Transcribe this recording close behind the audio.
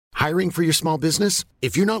Hiring for your small business?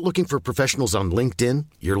 If you're not looking for professionals on LinkedIn,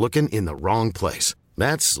 you're looking in the wrong place.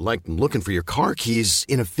 That's like looking for your car keys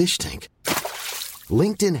in a fish tank.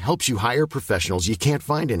 LinkedIn helps you hire professionals you can't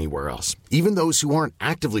find anywhere else, even those who aren't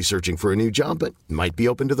actively searching for a new job but might be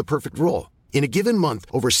open to the perfect role. In a given month,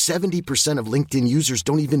 over 70% of LinkedIn users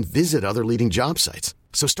don't even visit other leading job sites.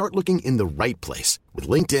 So start looking in the right place. With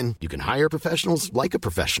LinkedIn, you can hire professionals like a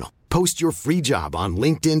professional. Post your free job on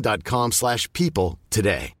linkedin.com/people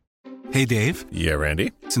today. Hey, Dave. Yeah,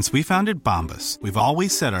 Randy. Since we founded Bombas, we've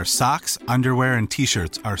always said our socks, underwear, and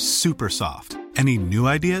T-shirts are super soft. Any new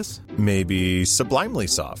ideas? Maybe sublimely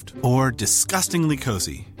soft. Or disgustingly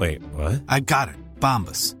cozy. Wait, what? I got it.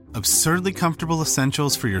 Bombas. Absurdly comfortable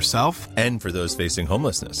essentials for yourself and for those facing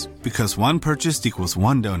homelessness. Because one purchased equals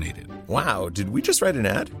one donated. Wow, did we just write an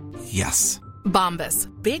ad? Yes. Bombas.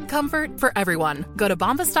 Big comfort for everyone. Go to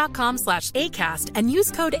bombas.com/ACAST and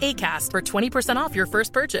use code ACAST for 20% off your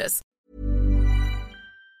first purchase.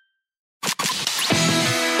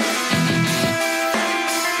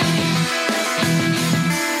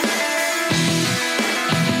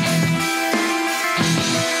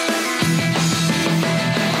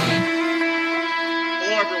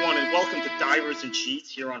 Divers and Cheats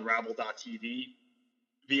here on Rabble.tv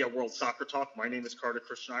via World Soccer Talk. My name is Carter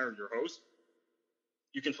Christenheimer, your host.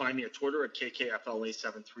 You can find me at Twitter at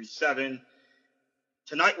KKFLA737.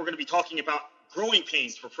 Tonight we're going to be talking about growing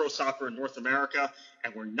pains for pro soccer in North America,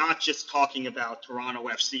 and we're not just talking about Toronto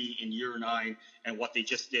FC in year 9 and what they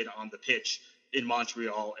just did on the pitch in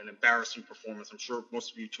Montreal, an embarrassing performance. I'm sure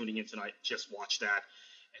most of you tuning in tonight just watched that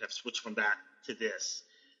and have switched from that to this.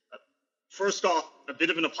 First off, a bit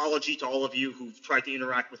of an apology to all of you who've tried to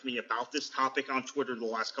interact with me about this topic on Twitter the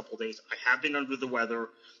last couple of days. I have been under the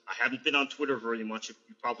weather. I haven't been on Twitter very much, if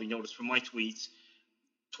you probably noticed from my tweets,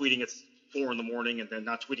 tweeting at 4 in the morning and then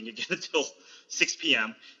not tweeting again until 6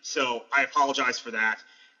 p.m. So I apologize for that.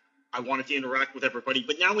 I wanted to interact with everybody,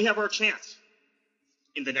 but now we have our chance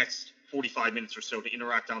in the next 45 minutes or so to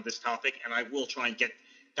interact on this topic, and I will try and get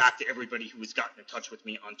back to everybody who has gotten in touch with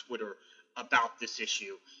me on Twitter about this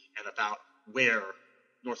issue and about where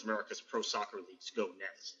North America's pro soccer leagues go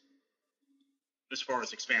next as far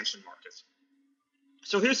as expansion markets.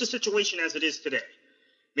 So here's the situation as it is today.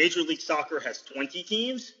 Major League Soccer has 20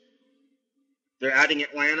 teams. They're adding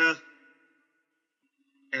Atlanta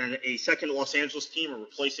and a second Los Angeles team, or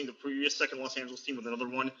replacing the previous second Los Angeles team with another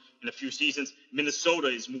one in a few seasons. Minnesota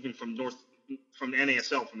is moving from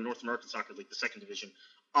NASL, from the North American Soccer League, the second division,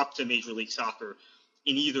 up to Major League Soccer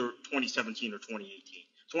in either 2017 or 2018.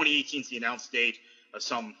 2018 is the announced date.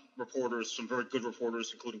 Some reporters, some very good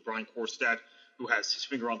reporters, including Brian Korstad, who has his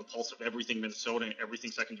finger on the pulse of everything Minnesota and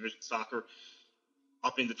everything second division soccer,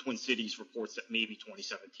 up in the Twin Cities, reports that maybe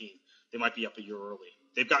 2017. They might be up a year early.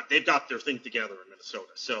 They've got their thing together in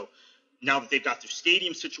Minnesota. So now that they've got their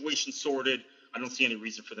stadium situation sorted, I don't see any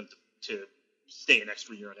reason for them to stay an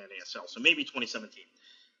extra year in NASL. So maybe 2017.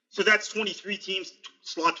 So that's 23 teams.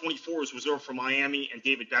 Slot 24 is reserved for Miami and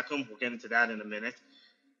David Beckham. We'll get into that in a minute.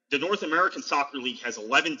 The North American Soccer League has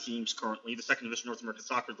 11 teams currently, the second division North American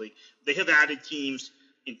Soccer League. They have added teams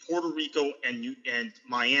in Puerto Rico and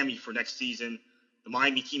Miami for next season. The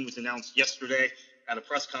Miami team was announced yesterday at a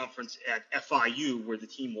press conference at FIU, where the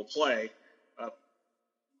team will play.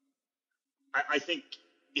 I think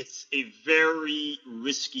it's a very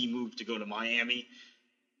risky move to go to Miami.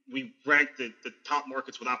 We ranked the top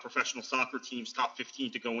markets without professional soccer teams, top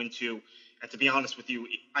 15 to go into. And to be honest with you,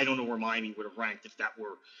 I don't know where Miami would have ranked if that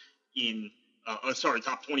were in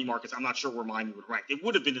top 20 markets. I'm not sure where Miami would rank. It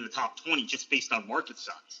would have been in the top 20 just based on market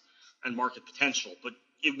size and market potential, but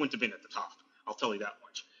it wouldn't have been at the top. I'll tell you that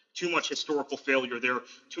much. Too much historical failure there,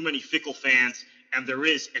 too many fickle fans, and there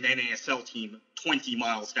is an NASL team 20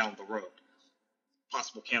 miles down the road.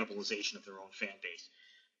 Possible cannibalization of their own fan base.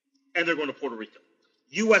 And they're going to Puerto Rico.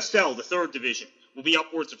 USL, the third division, will be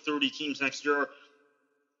upwards of 30 teams next year.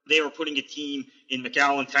 They are putting a team in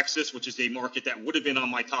McAllen, Texas, which is a market that would have been on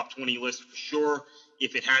my top 20 list for sure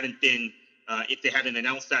if it hadn't been. If they hadn't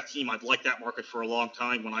announced that team, I'd liked that market for a long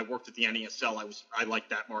time. When I worked at the NASL, I liked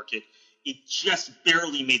that market. It just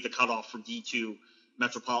barely made the cutoff for D2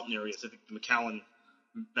 metropolitan areas. I think the McAllen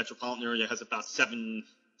metropolitan area has about 800,000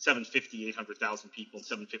 people, and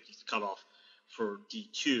 750 is the cutoff for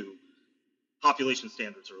D2. Population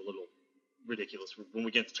standards are a little ridiculous. When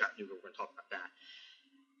we get to Chattanooga, we're going to talk about that.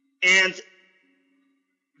 And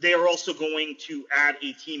they are also going to add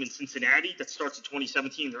a team in Cincinnati that starts in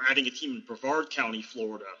 2017. They're adding a team in Brevard County,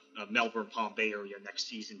 Florida, Melbourne, Palm Bay area next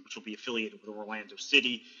season, which will be affiliated with Orlando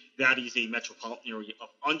City. That is a metropolitan area of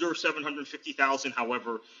under 750,000.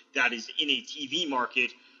 However, that is in a TV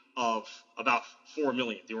market of about 4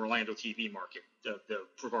 million, the Orlando TV market. The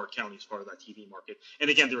Brevard County is part of that TV market. And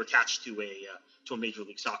again, they're attached to a Major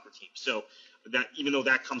League Soccer team. So that even though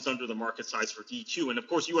that comes under the market size for D2, and of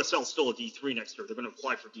course USL is still a D3 next year. They're going to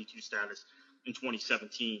apply for D2 status in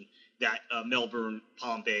 2017. That Melbourne,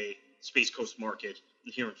 Palm Bay, Space Coast market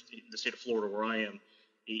here in the state of Florida, where I am,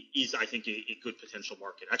 is, I think, a good potential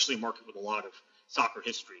market. Actually, a market with a lot of soccer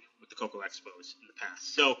history with the Coco Expos in the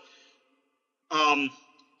past. So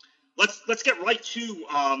let's get right to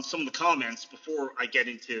some of the comments before I get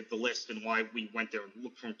into the list and why we went there and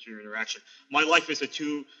look forward to your interaction. My Life is a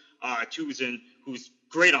Tuzin, who's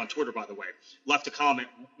great on Twitter, by the way, left a comment.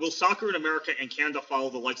 Will soccer in America and Canada follow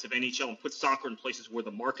the likes of NHL and put soccer in places where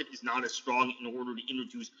the market is not as strong in order to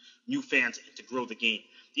introduce new fans and to grow the game?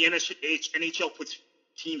 The NHL puts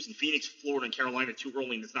teams in Phoenix, Florida, and Carolina too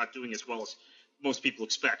early and is not doing as well as most people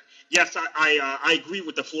expect. Yes, I agree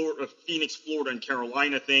with the Phoenix, Florida, and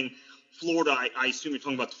Carolina thing. Florida, I assume you're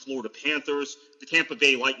talking about the Florida Panthers. The Tampa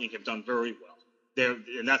Bay Lightning have done very well.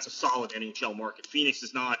 And that's a solid NHL market. Phoenix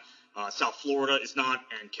is not. South Florida is not,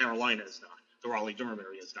 and Carolina is not. The Raleigh-Durham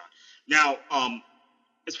area is not. Now,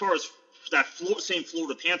 as far as that same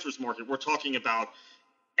Florida Panthers market, we're talking about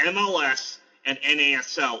MLS and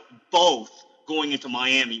NASL both going into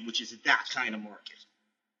Miami, which is that kind of market.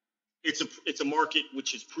 It's a market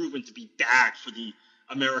which has proven to be bad for the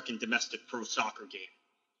American domestic pro soccer game.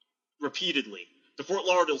 Repeatedly, the Fort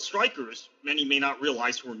Lauderdale Strikers, many may not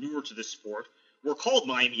realize who are newer to this sport, were called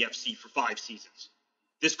Miami FC for 5 seasons.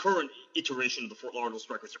 This current iteration of the Fort Lauderdale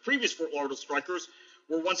Strikers. The previous Fort Lauderdale Strikers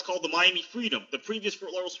were once called the Miami Freedom. The previous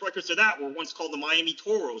Fort Lauderdale Strikers to that were once called the Miami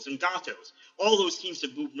Toros and Gatos. All those teams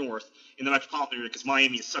have moved north in the metropolitan area because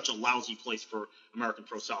Miami is such a lousy place for American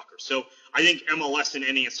pro soccer. So I think MLS and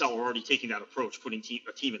NASL are already taking that approach, putting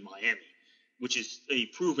a team in Miami, which is a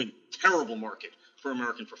proven terrible market for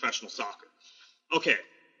American professional soccer. Okay.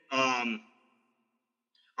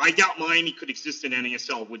 I doubt Miami could exist in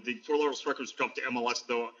NASL. Would the Fort Lauderdale Strikers jump to MLS,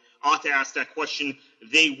 though? I ought to ask that question.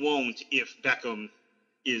 They won't if Beckham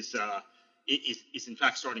is in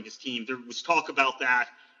fact starting his team. There was talk about that,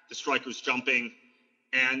 the Strikers jumping,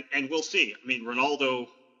 and we'll see. I mean, Ronaldo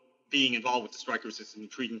being involved with the Strikers is an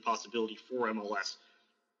intriguing possibility for MLS.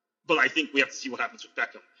 But I think we have to see what happens with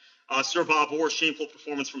Beckham. Sir Bob Orr, shameful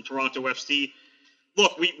performance from Toronto FC.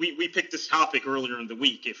 Look, we picked this topic earlier in the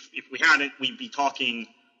week. If we hadn't, we'd be talking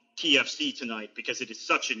TFC tonight because it is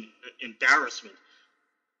such an embarrassment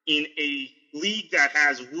in a league that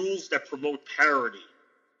has rules that promote parity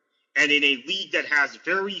and in a league that has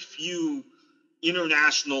very few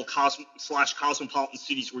international cosmopolitan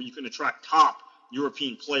cities where you can attract top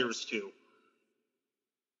European players to.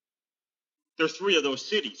 There are 3 of those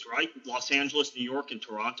cities, right? Los Angeles, New York, and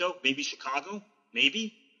Toronto. Maybe Chicago.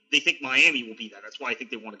 Maybe. They think Miami will be that. That's why I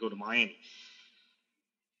think they want to go to Miami.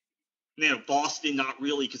 Now, Boston, not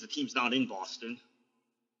really, because the team's not in Boston.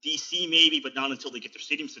 DC, maybe, but not until they get their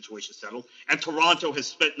stadium situation settled. And Toronto has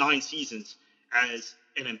spent 9 seasons as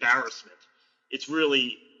an embarrassment. It's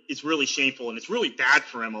really shameful, and it's really bad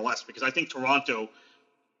for MLS because I think Toronto,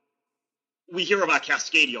 we hear about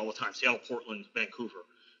Cascadia all the time, Seattle, Portland, Vancouver.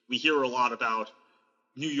 We hear a lot about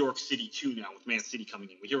New York City, too, now, with Man City coming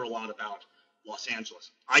in. We hear a lot about Los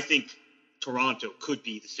Angeles. I think Toronto could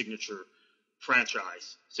be the signature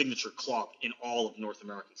franchise, signature club in all of North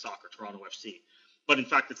American soccer, Toronto FC. But in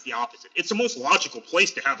fact, it's the opposite. It's the most logical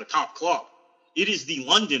place to have a top club. It is the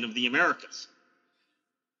London of the Americas.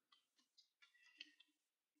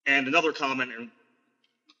 And another comment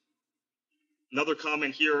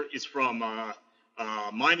here is from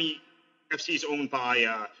Miami FC is owned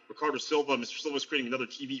by Ricardo Silva. Mr. Silva is creating another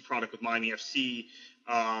TV product with Miami FC.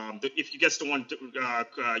 If you guess the one,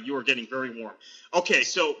 you are getting very warm. Okay,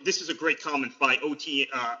 so this is a great comment by OT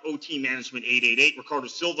Management 888. Ricardo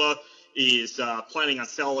Silva is planning on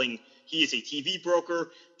selling. He is a TV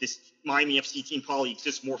broker. This Miami FC team probably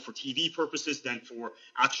exists more for TV purposes than for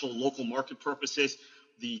actual local market purposes.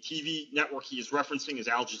 The TV network he is referencing is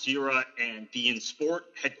Al Jazeera and beIN Sport,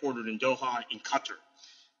 headquartered in Doha in Qatar.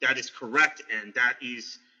 That is correct, and that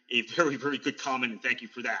is a very, very good comment, and thank you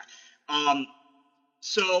for that.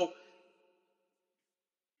 So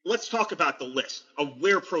let's talk about the list of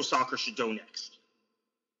where pro soccer should go next.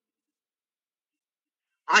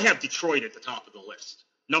 I have Detroit at the top of the list.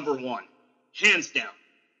 Number 1, hands down,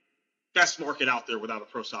 best market out there without a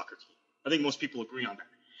pro soccer team. I think most people agree on that.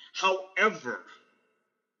 However,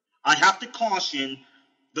 I have to caution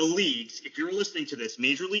the leagues, if you're listening to this,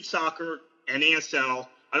 Major League Soccer, NASL,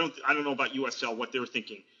 I don't know about USL, what they're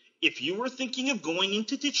thinking. If you were thinking of going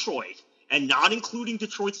into Detroit and not including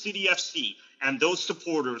Detroit City FC and those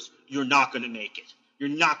supporters, you're not going to make it. you're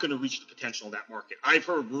not going to reach the potential in that market. I've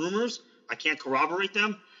heard rumors, I can't corroborate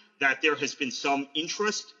them, that there has been some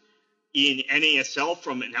interest in NASL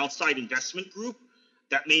from an outside investment group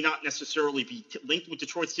that may not necessarily be linked with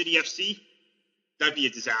Detroit City FC. That'd be a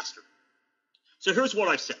disaster. So here's what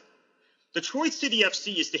I've said. Detroit City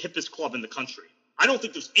FC is the hippest club in the country. I don't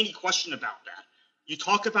think there's any question about that. You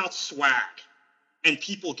talk about swag and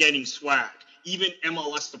people getting swag. Even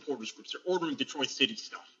MLS supporters groups are ordering Detroit City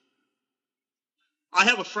stuff. I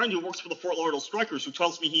have a friend who works for the Fort Lauderdale Strikers who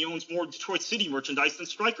tells me he owns more Detroit City merchandise than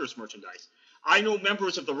Strikers merchandise. I know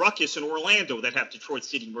members of the Ruckus in Orlando that have Detroit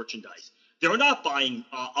City merchandise. They're not buying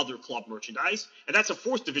other club merchandise, and that's a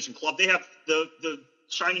 4th division club. They have the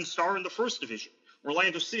shining star in the 1st division,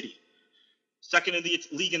 Orlando City, 2nd in the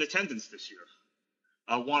league in attendance this year.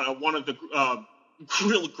 One of the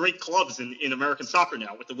real great clubs in American soccer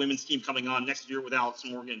now, with the women's team coming on next year with Alex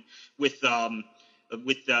Morgan, with the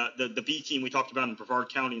B team we talked about in Brevard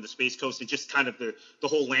County and the Space Coast, and just kind of the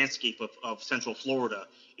whole landscape of Central Florida.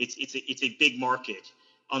 It's a big market,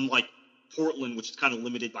 unlike Portland, which is kind of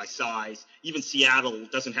limited by size. Even Seattle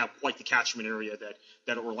doesn't have quite the catchment area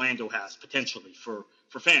that Orlando has potentially for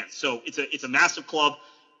fans. So it's a massive club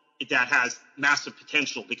that has massive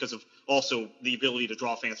potential because of also the ability to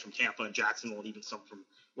draw fans from Tampa and Jacksonville, and even some from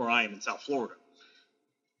where I am in South Florida.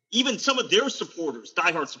 Even some of their supporters,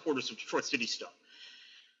 diehard supporters of Detroit City stuff.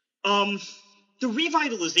 The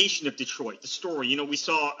revitalization of Detroit, the story, we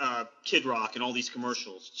saw Kid Rock and all these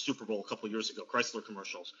commercials, Super Bowl a couple of years ago, Chrysler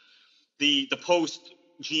commercials, the post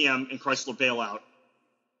GM and Chrysler bailout,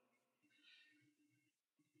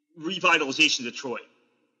 revitalization of Detroit.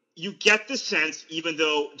 You get the sense, even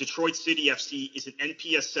though Detroit City FC is an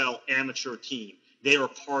NPSL amateur team, they are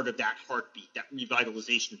part of that heartbeat, that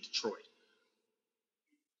revitalization of Detroit.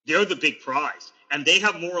 They're the big prize, and they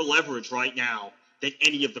have more leverage right now than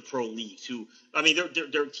any of the pro leagues.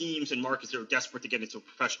 They're teams and markets that are desperate to get into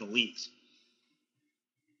professional leagues.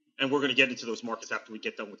 And we're going to get into those markets after we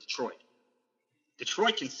get done with Detroit.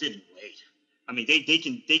 Detroit can sit and wait.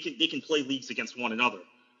 They can play leagues against one another.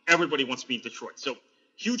 Everybody wants to be in Detroit. So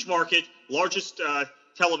huge market, largest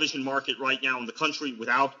television market right now in the country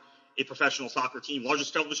without a professional soccer team,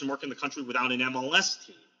 largest television market in the country without an MLS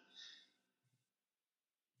team.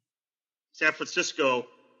 San Francisco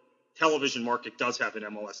television market does have an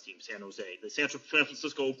MLS team, San Jose. The San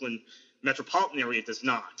Francisco-Oakland metropolitan area does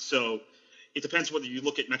not. So it depends whether you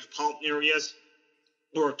look at metropolitan areas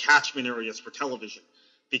or catchment areas for television,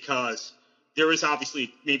 because there is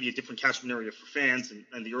obviously maybe a different catchment area for fans,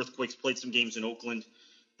 and the Earthquakes played some games in Oakland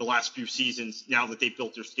the last few seasons. Now that they've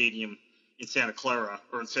built their stadium in Santa Clara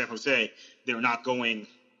or in San Jose, they're not going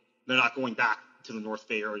back to the North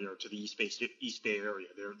Bay area or to the East Bay area.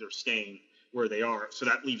 They're staying where they are. So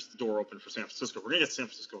that leaves the door open for San Francisco. We're going to get to San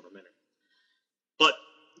Francisco in a minute. But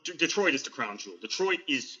Detroit is the crown jewel. Detroit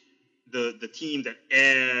is the team that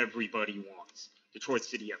everybody wants, Detroit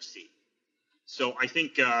City FC. So I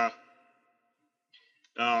think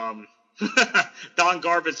Don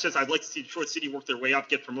Garvin says, I'd like to see Detroit City work their way up,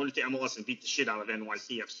 get promoted to MLS, and beat the shit out of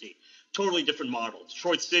NYCFC. Totally different model.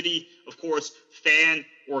 Detroit City, of course, fan,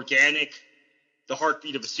 organic, the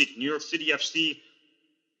heartbeat of the city. New York City FC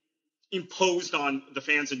imposed on the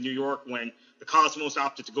fans in New York when the Cosmos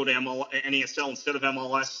opted to go to NASL instead of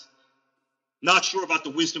MLS. Not sure about the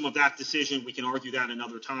wisdom of that decision. We can argue that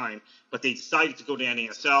another time. But they decided to go to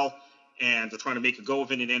NASL, and they're trying to make a go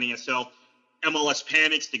of it in NASL. MLS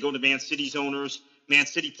panics. They go to Man City's owners. Man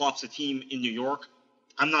City plops a team in New York.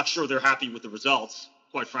 I'm not sure they're happy with the results,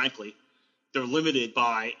 quite frankly. They're limited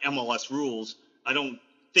by MLS rules. I don't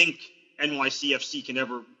think NYCFC can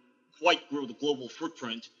ever quite grow the global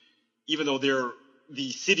footprint, even though they're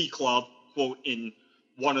the city club, quote, in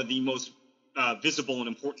one of the most visible and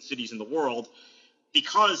important cities in the world.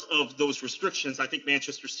 Because of those restrictions, I think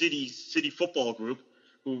Manchester City's City Football Group,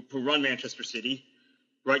 who run Manchester City,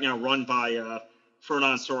 right now run by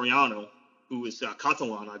Fernan Soriano, who is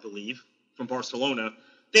Catalan, I believe, from Barcelona,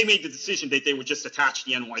 they made the decision that they would just attach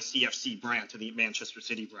the NYCFC brand to the Manchester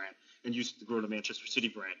City brand and use it to grow the Manchester City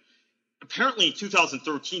brand. Apparently in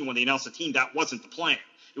 2013, when they announced the team, that wasn't the plan.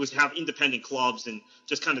 It was to have independent clubs and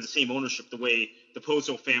just kind of the same ownership, the way the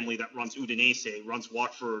Pozzo family that runs Udinese, runs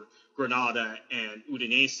Watford, Granada, and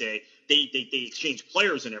Udinese. They exchange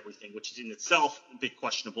players and everything, which is in itself a bit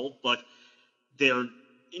questionable, but they're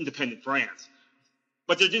independent brands.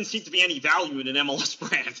 But there didn't seem to be any value in an MLS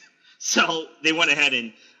brand. So they went ahead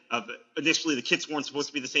and initially the kits weren't supposed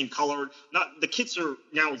to be the same color. The kits are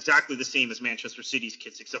now exactly the same as Manchester City's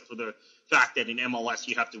kits, except for the fact that in MLS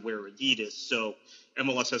you have to wear Adidas. So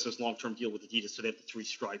MLS has this long-term deal with Adidas, so they have the three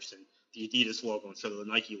stripes, and the Adidas logo instead of the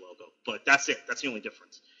Nike logo. But that's it. That's the only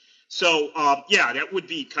difference. So, that would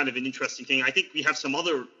be kind of an interesting thing. I think we have some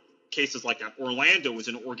other cases like that. Orlando is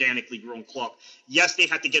an organically grown club. Yes, they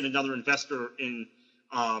had to get another investor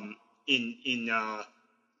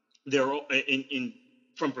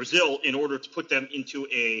from Brazil in order to put them into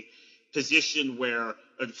a position where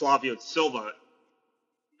Flavio Silva,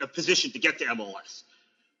 a position to get to MLS.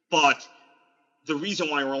 But the reason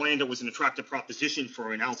why Orlando was an attractive proposition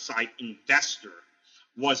for an outside investor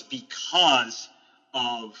was because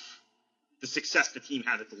of the success the team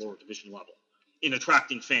had at the lower division level in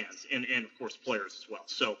attracting fans and of course players as well.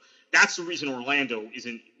 So that's the reason Orlando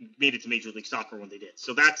made it to Major League Soccer when they did.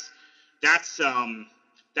 So that's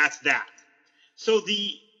that. So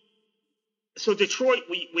Detroit,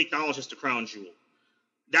 we acknowledge as the crown jewel.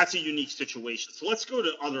 That's a unique situation. So let's go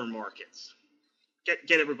to other markets.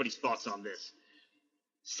 Get everybody's thoughts on this.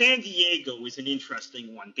 San Diego is an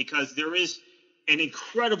interesting one because there is an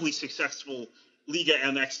incredibly successful Liga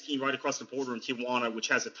MX team right across the border in Tijuana, which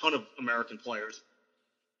has a ton of American players.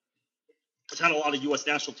 It's had a lot of U.S.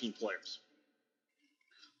 national team players.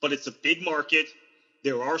 But it's a big market.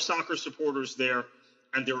 There are soccer supporters there,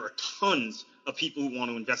 and there are tons of people who want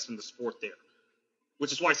to invest in the sport there,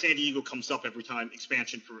 which is why San Diego comes up every time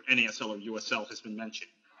expansion for NASL or USL has been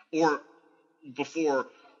mentioned. Or before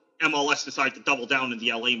MLS decided to double down in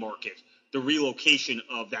the LA market, the relocation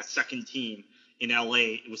of that second team in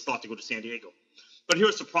LA, it was thought to go to San Diego. But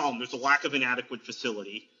here's the problem. There's a lack of an adequate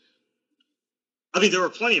facility. I mean, there are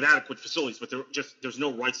plenty of adequate facilities, but there's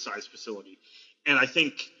no right-sized facility. And I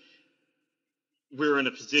think we're in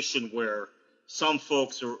a position where some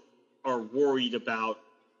folks are worried about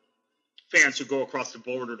fans who go across the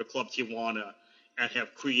border to Club Tijuana and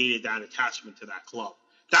have created that attachment to that club.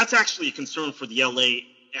 That's actually a concern for the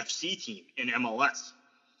LAFC team in MLS.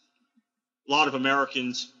 A lot of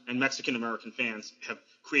Americans and Mexican-American fans have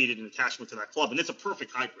created an attachment to that club, and it's a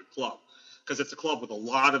perfect hybrid club because it's a club with a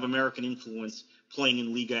lot of American influence playing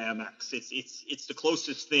in Liga MX. It's the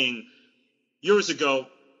closest thing. Years ago,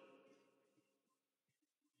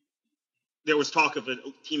 there was talk of a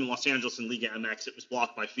team in Los Angeles in Liga MX. It was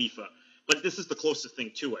blocked by FIFA, but this is the closest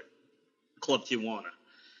thing to it. Club Tijuana.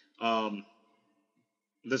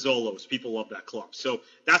 The Zolos, people love that club. So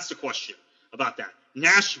that's the question about that.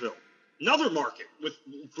 Nashville, another market with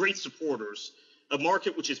great supporters, a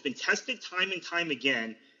market which has been tested time and time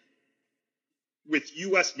again with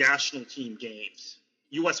U.S. national team games,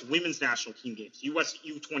 U.S. women's national team games, U.S.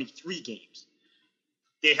 U23 games.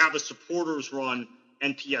 They have a supporters-run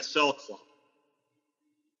NPSL club.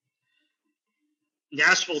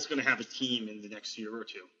 Nashville's going to have a team in the next year or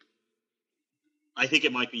two. I think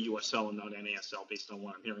it might be USL and not NASL based on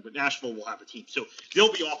what I'm hearing, but Nashville will have a team. So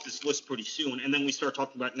they'll be off this list pretty soon, and then we start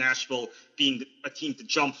talking about Nashville being a team to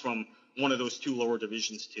jump from one of those two lower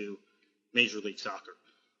divisions to Major League Soccer.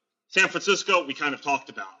 San Francisco, we kind of talked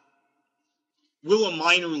about. Will a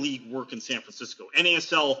minor league work in San Francisco?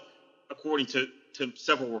 NASL, according to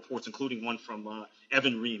several reports, including one from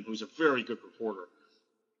Evan Ream, who's a very good reporter,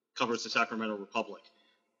 covers the Sacramento Republic.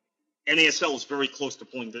 NASL is very close to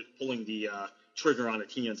pulling the trigger on a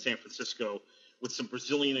team in San Francisco with some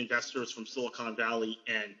Brazilian investors from Silicon Valley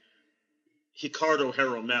and Ricardo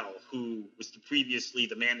Jeromel, who was previously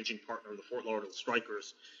the managing partner of the Fort Lauderdale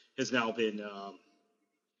Strikers, has now been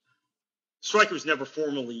Strikers never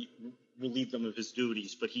formally relieved him of his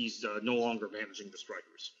duties, but he's no longer managing the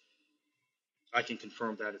Strikers. I can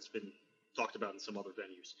confirm that. It's been talked about in some other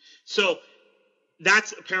venues. So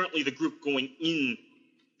that's apparently the group going in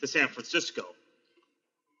to San Francisco.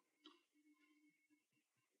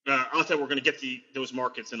 I'll tell you, we're going to get to those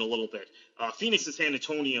markets in a little bit. Phoenix and San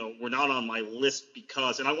Antonio were not on my list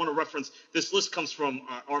because, and I want to reference, this list comes from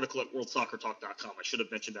an article at worldsoccertalk.com. I should have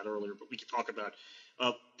mentioned that earlier, but we could talk about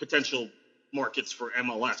potential markets for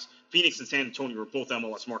MLS. Phoenix and San Antonio are both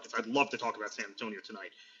MLS markets. I'd love to talk about San Antonio tonight.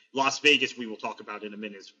 Las Vegas, we will talk about in a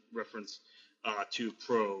minute, as reference to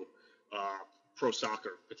pro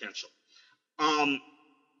soccer potential.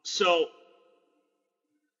 So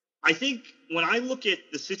I think when I look at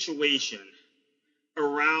the situation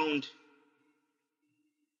around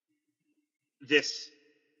this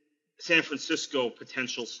San Francisco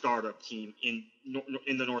potential startup team in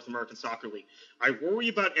the North American Soccer League, I worry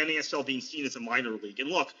about NASL being seen as a minor league. And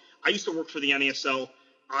look, I used to work for the NASL.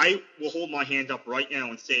 I will hold my hand up right now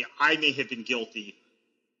and say I may have been guilty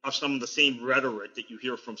of some of the same rhetoric that you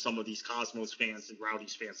hear from some of these Cosmos fans and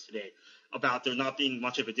Rowdies fans today about there not being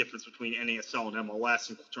much of a difference between NASL and MLS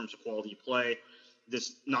in terms of quality of play.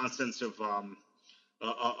 This nonsense of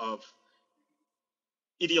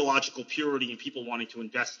ideological purity and people wanting to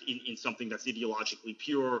invest in something that's ideologically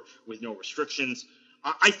pure with no restrictions.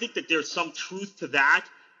 I think that there's some truth to that,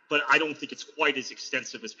 but I don't think it's quite as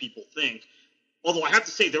extensive as people think. Although I have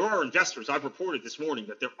to say there are investors. I've reported this morning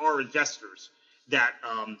that there are investors that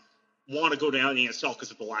want to go down the NASL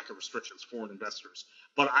because of the lack of restrictions, foreign investors.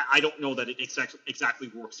 But I don't know that it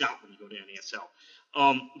exactly works out when you go to NASL.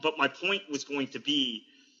 But my point was going to be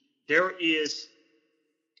there is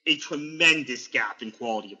a tremendous gap in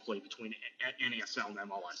quality of play between NASL and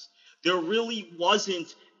MLS. There really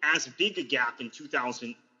wasn't as big a gap in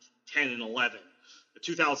 2010 and 11.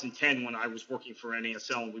 2010, when I was working for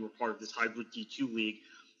NASL and we were part of this hybrid D2 league,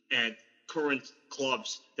 and current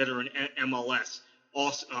clubs that are in MLS,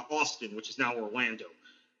 Austin, which is now Orlando,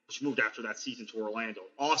 which moved after that season to Orlando.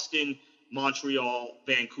 Austin, Montreal,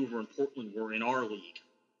 Vancouver, and Portland were in our league,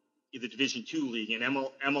 in the Division II league, and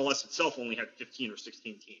MLS itself only had 15 or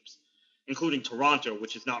 16 teams, including Toronto,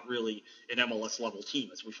 which is not really an MLS-level team,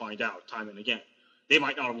 as we find out time and again. They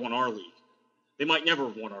might not have won our league. They might never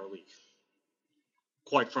have won our league,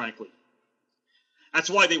 quite frankly. That's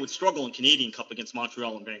why they would struggle in Canadian Cup against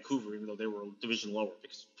Montreal and Vancouver, even though they were a division lower,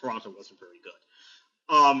 because Toronto wasn't very good.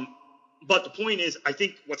 But the point is, I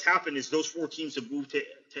think what's happened is those four teams have moved to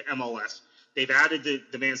MLS. They've added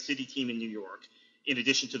the Man City team in New York, in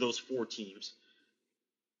addition to those four teams.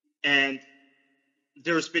 And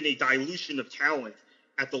there's been a dilution of talent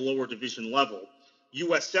at the lower division level.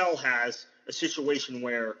 USL has a situation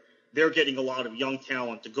where they're getting a lot of young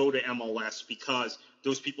talent to go to MLS because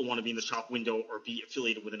those people want to be in the shop window or be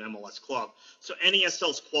affiliated with an MLS club. So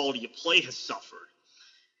NASL's quality of play has suffered.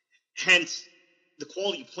 Hence, the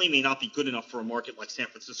quality of play may not be good enough for a market like San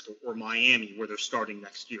Francisco or Miami, where they're starting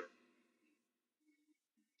next year.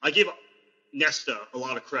 I give Nesta a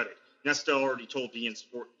lot of credit. Nesta already told beIN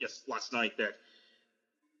Sport last night that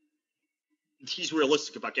he's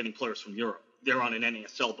realistic about getting players from Europe. They're on an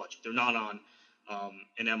NASL budget. They're not on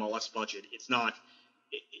an MLS budget. It's not,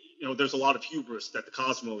 there's a lot of hubris that the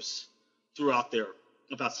Cosmos threw out there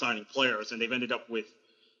about signing players, and they've ended up with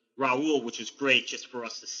Raul, which is great just for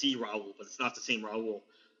us to see Raul, but it's not the same Raul.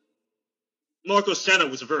 Marco Senna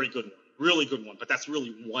was a very good one, really good one, but that's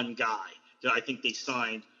really one guy that I think they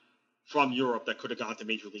signed from Europe that could have gone to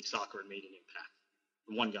Major League Soccer and made an impact.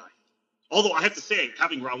 One guy. Although I have to say,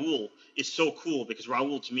 having Raul is so cool because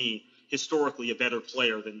Raul, to me, historically a better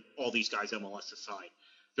player than all these guys MLS has signed.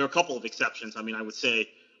 There are a couple of exceptions. I mean, I would say,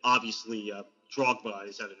 obviously, Drogba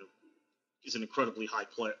is an incredibly high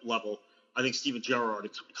level. I think Steven Gerrard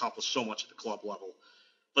accomplished so much at the club level.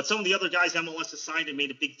 But some of the other guys MLS has signed and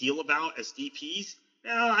made a big deal about as DPs,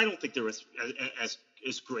 I don't think they're as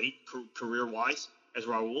great career-wise as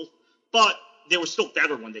Raul. But they were still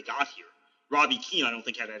better when they got here. Robbie Keane, I don't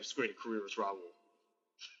think, had as great a career as Raul.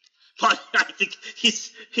 But I think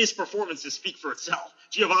his performances speak for itself.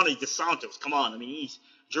 Giovanni Dos Santos, come on. I mean, he's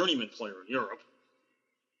a journeyman player in Europe.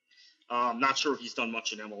 Not sure if he's done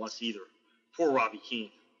much in MLS either. Poor Robbie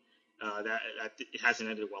Keane. It hasn't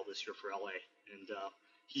ended well this year for LA. And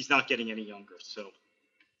he's not getting any younger.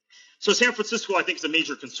 So San Francisco, I think, is a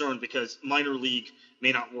major concern because minor league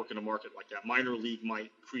may not work in a market like that. Minor league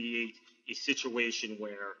might create a situation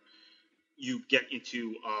where you get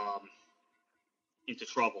into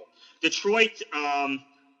trouble. Detroit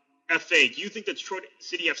FA, do you think that Detroit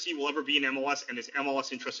City FC will ever be in MLS, and is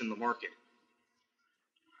MLS interested in the market?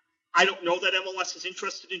 I don't know that MLS is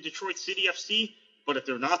interested in Detroit City FC, but if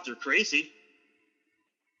they're not, they're crazy.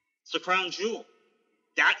 It's the crown jewel.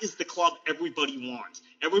 That is the club everybody wants.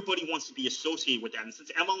 Everybody wants to be associated with that. And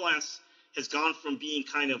since MLS has gone from being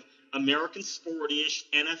kind of American sport-ish,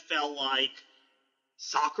 NFL-like,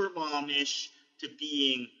 soccer mom-ish, to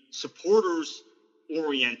being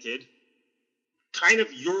supporters-oriented, kind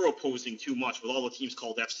of Euro-posing too much with all the teams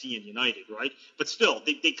called FC and United, right? But still,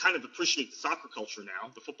 they kind of appreciate the soccer culture now,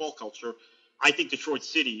 the football culture. I think Detroit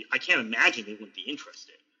City, I can't imagine they wouldn't be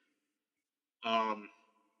interested.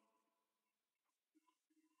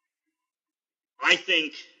 I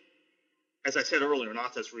think, as I said earlier,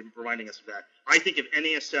 Nata's reminding us of that, I think if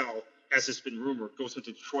NASL, as has been rumored, goes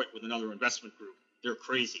into Detroit with another investment group, they're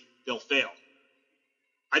crazy. They'll fail.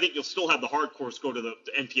 I think you'll still have the hardcores go to the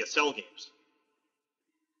NPSL games.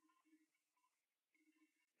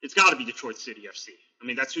 It's got to be Detroit City FC. I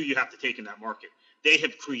mean, that's who you have to take in that market. They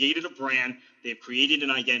have created a brand. They've created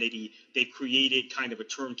an identity. They've created kind of a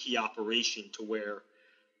turnkey operation to where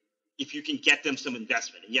if you can get them some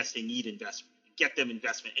investment, and yes, they need investment, get them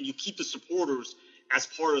investment, and you keep the supporters as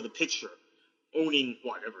part of the picture, owning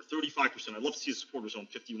whatever, 35%. I'd love to see the supporters own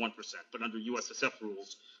 51%, but under USSF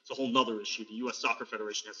rules, it's a whole nother issue. The U.S. Soccer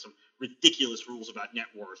Federation has some ridiculous rules about net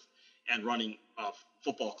worth, and running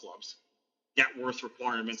football clubs. Net worth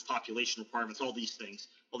requirements, population requirements, all these things,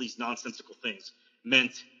 all these nonsensical things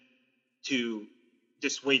meant to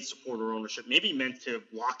dissuade supporter ownership, maybe meant to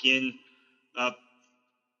lock in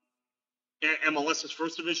MLS's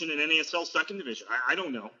first division and NASL second division. I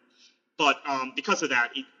don't know. But because of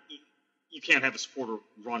that, you can't have a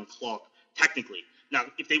supporter-run club, technically. Now,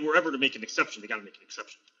 if they were ever to make an exception, they got to make an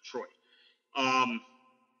exception for Detroit.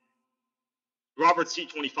 Robert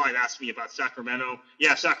C25 asked me about Sacramento.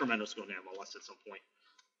 Yeah, Sacramento's going to MLS at some point.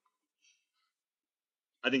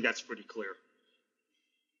 I think that's pretty clear.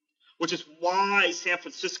 Which is why San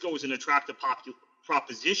Francisco is an attractive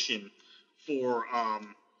proposition for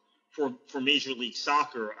Major League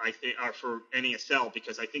Soccer, I think, for NASL,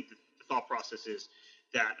 because I think the thought process is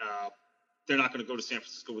that they're not going to go to San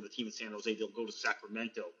Francisco with a team in San Jose. They'll go to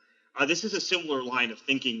Sacramento. This is a similar line of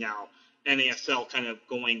thinking now. NASL kind of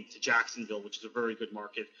going to Jacksonville, which is a very good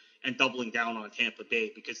market, and doubling down on Tampa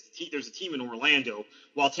Bay, because there's a team in Orlando.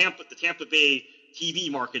 While the Tampa Bay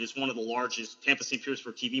TV market is one of the largest, Tampa St.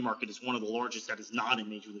 Petersburg TV market is one of the largest that is not in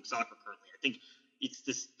Major League Soccer currently. I think it's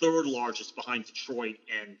this third largest behind Detroit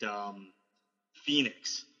and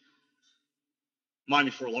Phoenix.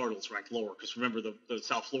 Miami Fort Lauderdale is ranked lower because remember the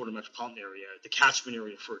South Florida metropolitan area, the catchment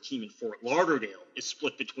area for a team in Fort Lauderdale is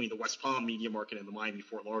split between the West Palm media market and the Miami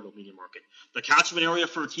Fort Lauderdale media market. The catchment area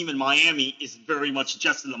for a team in Miami is very much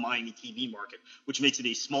just in the Miami TV market, which makes it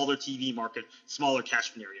a smaller TV market, smaller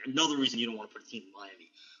catchment area. Another reason you don't want to put a team in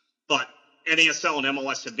Miami. But NASL and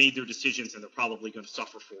MLS have made their decisions and they're probably going to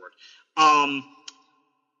suffer for it.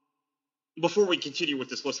 Before we continue with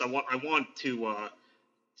this list, I want to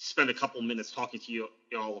spend a couple minutes talking to you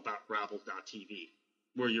all about Rabble.tv,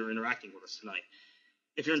 where you're interacting with us tonight.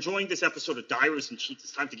 If you're enjoying this episode of Divers and Cheats,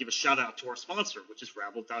 it's time to give a shout out to our sponsor, which is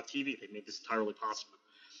Rabble.tv. They made this entirely possible.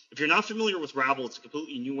 If you're not familiar with Rabble, it's a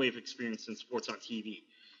completely new way of experiencing sports on TV.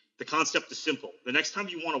 The concept is simple. The next time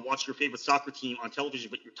you want to watch your favorite soccer team on television,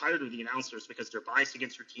 but you're tired of the announcers because they're biased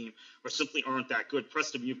against your team or simply aren't that good, press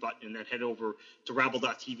the mute button and then head over to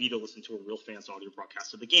Rabble.tv to listen to a real fan's audio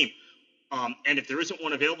broadcast of the game. And if there isn't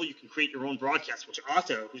one available, you can create your own broadcast, which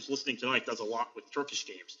Ata, who's listening tonight, does a lot with Turkish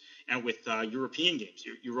games and with European games,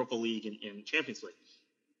 Europa League and Champions League.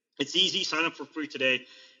 It's easy. Sign up for free today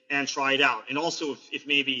and try it out. And also, if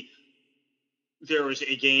maybe there is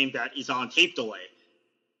a game that is on tape delay,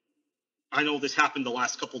 I know this happened the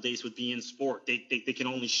last couple of days with beIN Sport. They can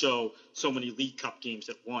only show so many League Cup games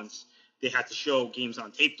at once. They had to show games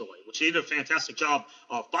on tape delay, which they did a fantastic job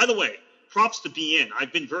of. By the way, props to beIN.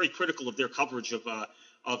 I've been very critical of their coverage of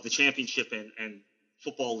the championship and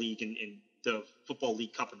football league and the football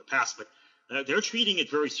League Cup in the past, but they're treating it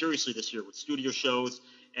very seriously this year with studio shows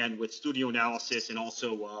and with studio analysis and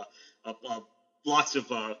also lots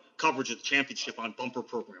of coverage of the championship on bumper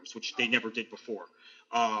programs, which they never did before.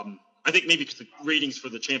 I think maybe because the ratings for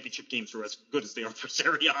the championship games are as good as they are for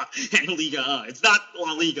Serie A and Liga A. It's not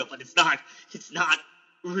La Liga, but it's not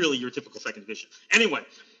really your typical second division. Anyway.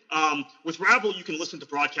 With Rabble, you can listen to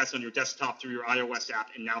broadcasts on your desktop through your iOS app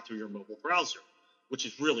and now through your mobile browser, which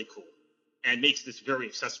is really cool and makes this very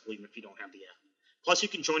accessible even if you don't have the app. Plus, you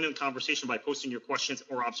can join in the conversation by posting your questions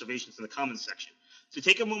or observations in the comments section. So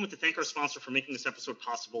take a moment to thank our sponsor for making this episode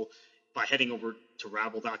possible by heading over to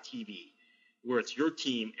Rabble.tv, where it's your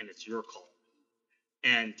team and it's your call.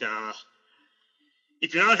 And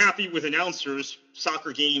if you're not happy with announcers,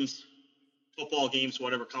 soccer games, football games,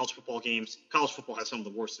 whatever, college football games. College football has some of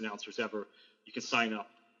the worst announcers ever. You can sign up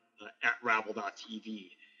at Rabble.tv.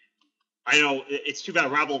 I know it's too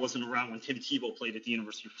bad Rabble wasn't around when Tim Tebow played at the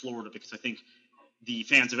University of Florida, because I think the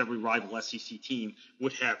fans of every rival SEC team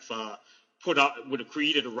would have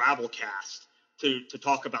created a Rabblecast to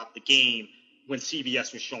talk about the game when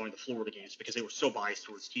CBS was showing the Florida games, because they were so biased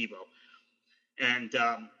towards Tebow. And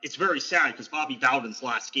it's very sad because Bobby Bowden's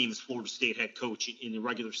last game as Florida State head coach in the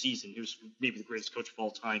regular season, he was maybe the greatest coach of all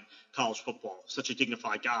time, college football, such a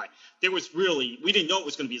dignified guy. We didn't know it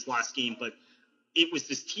was going to be his last game, but it was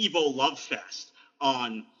this Tebow love fest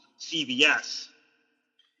on CBS.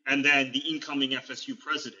 And then the incoming FSU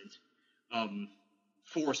president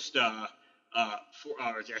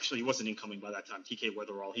actually he wasn't incoming by that time, TK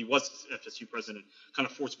Weatherall. He was FSU president, kind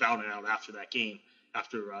of forced Bowden out after that game.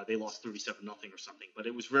 After they lost 37-0 or something. But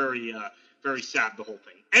it was very, very sad, the whole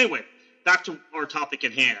thing. Anyway, back to our topic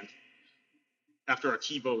at hand after our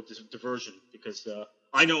Tebow diversion, because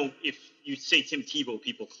I know if you say Tim Tebow,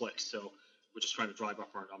 people click. So we're just trying to drive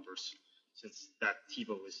up our numbers, since that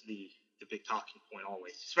Tebow is the big talking point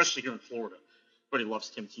always, especially here in Florida. Everybody loves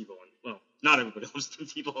Tim Tebow. And, well, not everybody loves Tim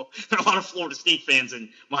Tebow. There are a lot of Florida State fans and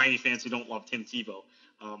Miami fans who don't love Tim Tebow.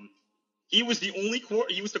 He was the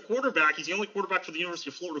quarterback. He's the only quarterback for the University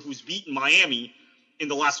of Florida who's beaten Miami in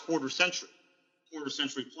the last quarter century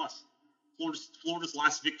plus. Florida's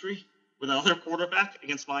last victory with another quarterback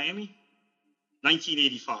against Miami,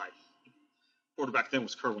 1985. Quarterback then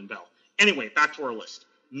was Kerwin Bell. Anyway, back to our list.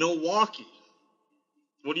 Milwaukee.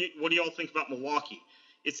 What do y'all think about Milwaukee?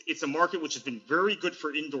 It's a market which has been very good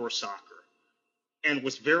for indoor soccer and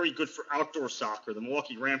was very good for outdoor soccer. The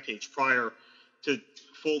Milwaukee Rampage prior to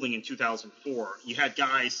folding in 2004. You had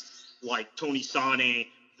guys like Tony Sane,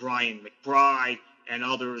 Brian McBride, and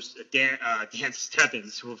others, Dan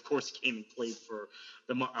Stebbins, who of course came and played for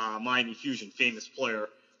the Miami Fusion, famous player.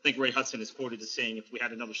 I think Ray Hudson is quoted as saying, if we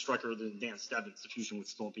had another striker other than Dan Stebbins, the Fusion would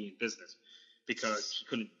still be in business because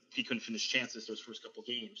he couldn't finish chances those first couple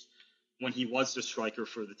games when he was the striker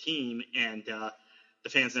for the team, and the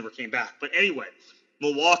fans never came back. But anyway,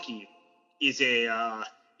 Milwaukee is a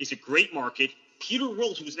great market. Peter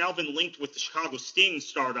Wilt, who's now been linked with the Chicago Sting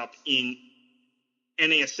startup in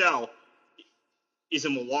NASL, is a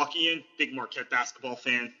Milwaukeean, big Marquette basketball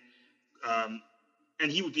fan,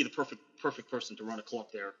 and he would be the perfect person to run a club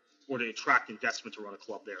there or to attract investment to run a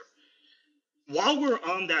club there. While we're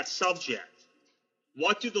on that subject,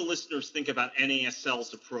 what do the listeners think about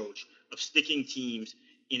NASL's approach of sticking teams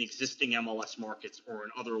in existing MLS markets or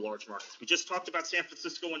in other large markets? We just talked about San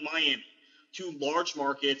Francisco and Miami, two large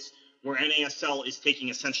markets where NASL is taking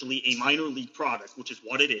essentially a minor league product, which is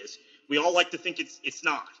what it is. We all like to think it's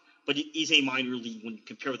not, but it is a minor league when you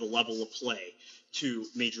compare the level of play to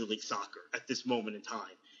Major League Soccer at this moment in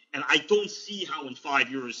time. And I don't see how in 5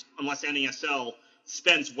 years, unless NASL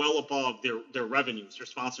spends well above their revenues, their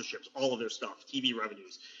sponsorships, all of their stuff, TV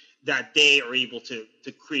revenues, that they are able to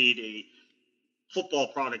create a football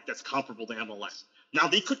product that's comparable to MLS. Now,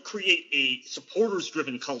 they could create a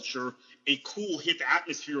supporters-driven culture, a cool, hip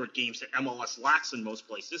atmosphere at games that MLS lacks in most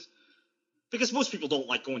places, because most people don't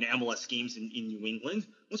like going to MLS games in New England.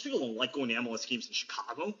 Most people don't like going to MLS games in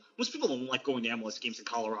Chicago. Most people don't like going to MLS games in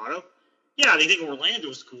Colorado. Yeah, they think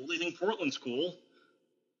Orlando's cool. They think Portland's cool.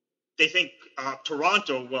 They think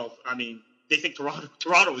Toronto, they think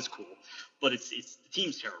Toronto is cool, but the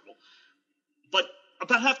team's terrible. But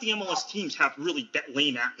about half the MLS teams have really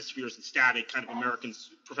lame atmospheres and static kind of American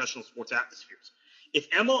professional sports atmospheres. If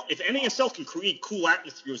NASL can create cool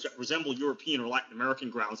atmospheres that resemble European or Latin American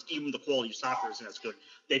grounds, even the quality of soccer isn't as good,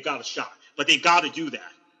 they've got a shot. But they've got to do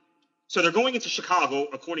that. So they're going into Chicago,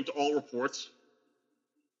 according to all reports.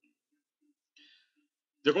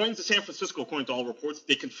 They're going to San Francisco, according to all reports.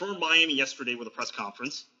 They confirmed Miami yesterday with a press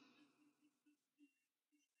conference.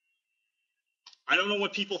 I don't know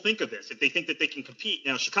what people think of this, if they think that they can compete.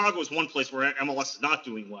 Now, Chicago is one place where MLS is not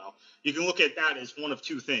doing well. You can look at that as one of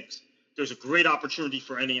two things. There's a great opportunity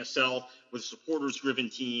for NASL with a supporters-driven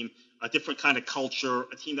team, a different kind of culture,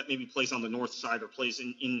 a team that maybe plays on the north side or plays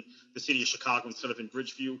in the city of Chicago instead of in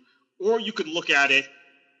Bridgeview. Or you could look at it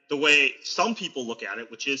the way some people look at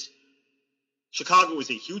it, which is Chicago is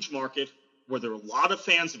a huge market where there are a lot of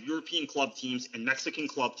fans of European club teams and Mexican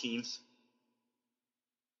club teams,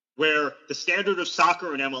 where the standard of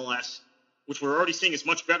soccer in MLS, which we're already seeing is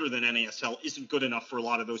much better than NASL, isn't good enough for a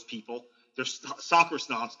lot of those people. They're soccer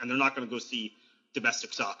snobs, and they're not going to go see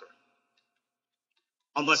domestic soccer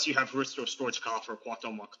unless you have Hristo Stoichkov or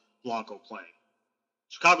Cuauhtemoc Blanco playing.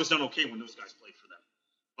 Chicago's done okay when those guys played for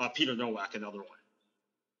them. Peter Nowak, another one.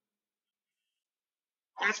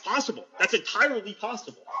 That's possible. That's entirely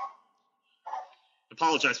possible.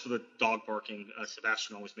 Apologize for the dog barking.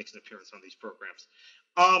 Sebastian always makes an appearance on these programs.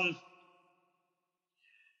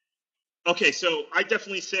 Okay, so I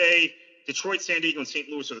definitely say Detroit, San Diego, and St.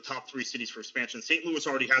 Louis are the top three cities for expansion. St. Louis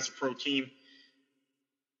already has a pro team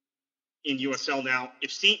in USL now.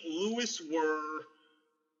 If St. Louis were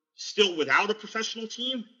still without a professional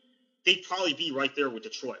team, they'd probably be right there with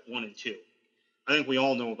Detroit, 1 and 2. I think we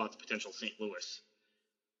all know about the potential of St. Louis.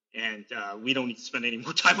 And we don't need to spend any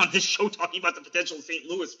more time on this show talking about the potential of St.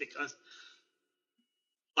 Louis because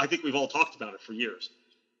I think we've all talked about it for years.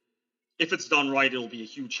 If it's done right, it'll be a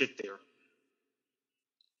huge hit there.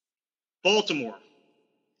 Baltimore.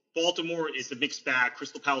 Baltimore is a mixed bag.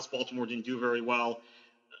 Crystal Palace, Baltimore didn't do very well.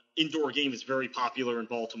 Indoor game is very popular in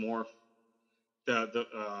Baltimore.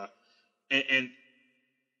 The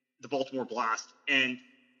Baltimore Blast. And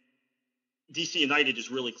DC United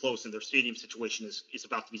is really close, and their stadium situation is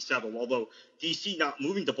about to be settled. Although DC not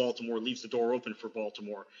moving to Baltimore leaves the door open for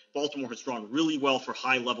Baltimore. Baltimore has drawn really well for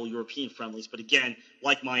high-level European friendlies. But again,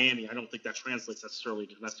 like Miami, I don't think that translates necessarily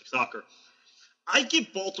to domestic soccer. I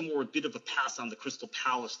give Baltimore a bit of a pass on the Crystal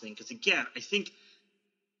Palace thing because, again, I think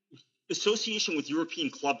association with European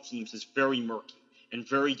club teams is very murky and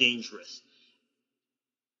very dangerous.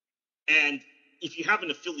 And if you have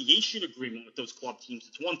an affiliation agreement with those club teams,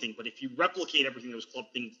 it's one thing. But if you replicate everything those club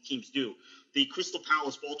teams do, the Crystal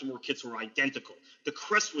Palace Baltimore kits were identical. The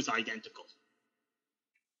crest was identical.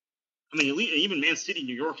 I mean, even Man City,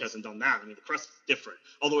 New York hasn't done that. I mean, the crest is different,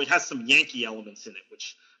 although it has some Yankee elements in it,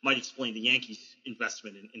 which might explain the Yankees'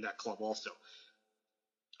 investment in that club also.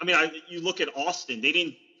 I mean, you look at Austin.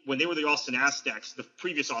 When they were the Austin Aztecs, the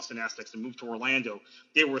previous Austin Aztecs that moved to Orlando,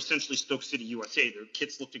 they were essentially Stoke City, USA. Their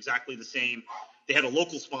kits looked exactly the same. They had a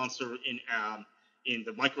local sponsor in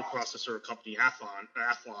the microprocessor company,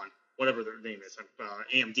 Athlon, whatever their name is,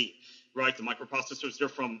 AMD, right? The microprocessors, they're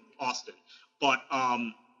from Austin. But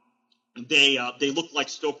they look like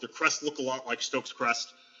Stoke. Their crest looked a lot like Stoke's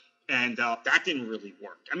crest, and that didn't really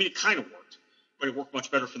work. I mean, it kind of worked, but it worked much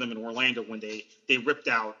better for them in Orlando when they ripped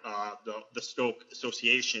out the Stoke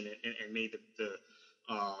Association and made the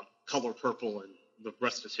color purple, and the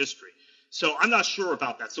rest is history. So I'm not sure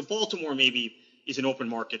about that. So Baltimore maybe is an open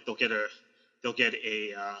market. They'll get a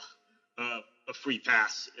free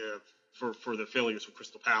pass for the failures with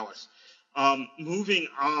Crystal Palace. Moving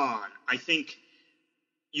on, I think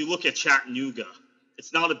you look at Chattanooga.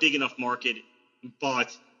 It's not a big enough market,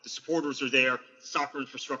 but the supporters are there. The soccer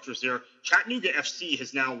infrastructure is there. Chattanooga FC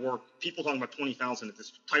has now worked. People talking about 20,000 at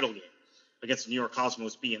this title game against the New York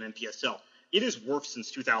Cosmos B and NPSL. It has worked since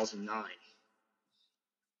 2009.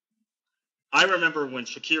 I remember when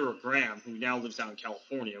Shakira Graham, who now lives out in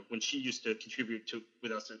California, when she used to contribute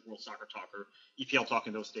with us at World Soccer Talk, or EPL Talk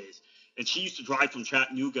in those days, and she used to drive from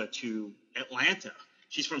Chattanooga to Atlanta.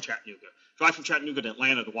 She's from Chattanooga. Drive from Chattanooga to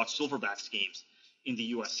Atlanta to watch Silverbacks games in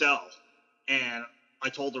the USL. And I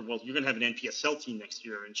told her, well, you're going to have an NPSL team next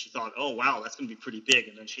year. And she thought, oh, wow, that's going to be pretty big.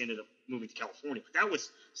 And then she ended up moving to California. But that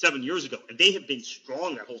was 7 years ago. And they have been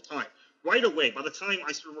strong that whole time. Right away, by the time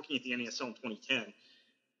I started working at the NASL in 2010,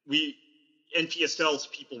 NPSL's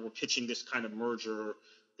people were pitching this kind of merger,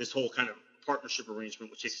 this whole kind of partnership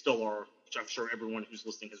arrangement, which they still are, which I'm sure everyone who's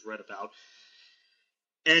listening has read about.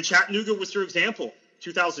 And Chattanooga was their example.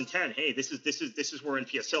 2010, hey, this is where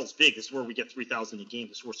NPSL is big. This is where we get 3,000 a game.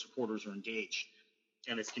 This is where supporters are engaged,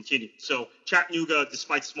 and it's continued. So Chattanooga,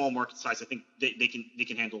 despite small market size, I think they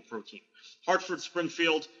can handle a pro team. Hartford,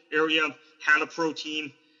 Springfield area had a pro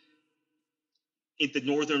team in the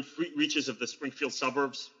northern reaches of the Springfield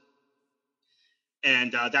suburbs,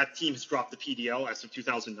 and that team has dropped the PDL as of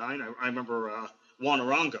 2009. I remember Juan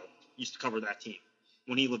Arango used to cover that team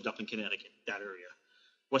when he lived up in Connecticut, that area,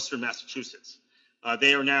 Western Massachusetts.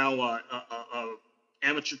 They are now an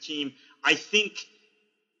amateur team. I think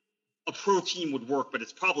a pro team would work, but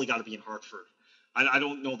it's probably got to be in Hartford. I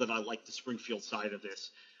don't know that I like the Springfield side of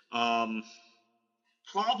this. Problem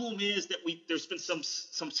is that there's been some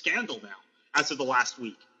scandal now as of the last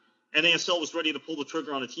week. NASL was ready to pull the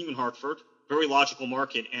trigger on a team in Hartford, very logical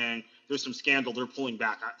market, and there's some scandal. They're pulling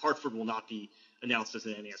back. Hartford will not be announced as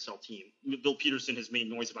an NASL team. Bill Peterson has made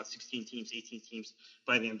noise about 16 teams, 18 teams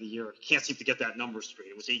by the end of the year. Can't seem to get that number straight.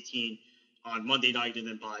 It was 18 on Monday night, and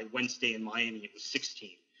then by Wednesday in Miami, it was 16.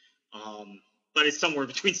 But it's somewhere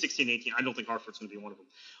between 16 and 18. I don't think Hartford's going to be one of them.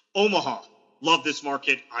 Omaha, love this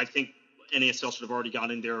market. I think NASL should have already got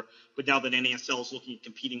in there. But now that NASL is looking at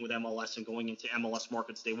competing with MLS and going into MLS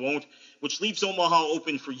markets, they won't, which leaves Omaha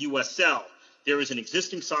open for USL. There is an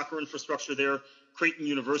existing soccer infrastructure there. Creighton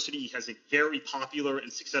University has a very popular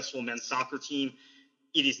and successful men's soccer team.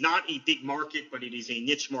 It is not a big market, but it is a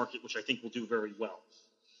niche market, which I think will do very well.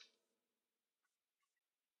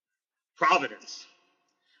 Providence.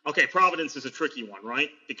 Okay, Providence is a tricky one, right?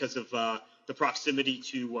 Because of the proximity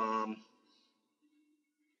to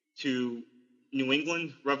New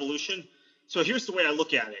England Revolution. So here's the way I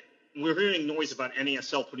look at it. We're hearing noise about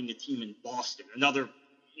NASL putting a team in Boston, another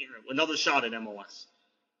shot at MLS.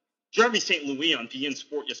 Jeremy St. Louis on beIN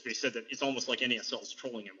Sport yesterday said that it's almost like NASL is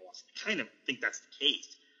trolling MLS. I kind of think that's the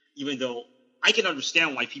case, even though I can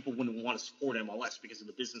understand why people wouldn't want to support MLS because of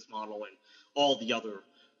the business model and all the other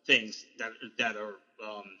things that are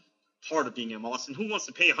part of being MLS. And who wants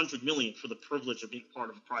to pay $100 million for the privilege of being part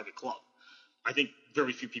of a private club? I think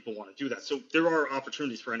very few people want to do that. So there are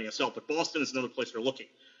opportunities for NASL, but Boston is another place they're looking.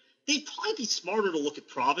 They'd probably be smarter to look at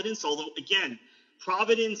Providence, although, again,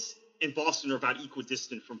 Providence and Boston are about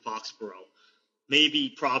equidistant from Foxborough. Maybe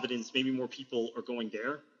Providence, maybe more people are going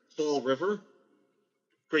there. Fall River,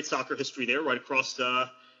 great soccer history there, right across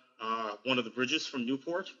one of the bridges from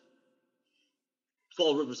Newport.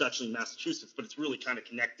 Fall River is actually in Massachusetts, but it's really kind of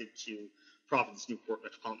connected to Providence, Newport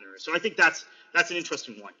metropolitan area. So I think that's an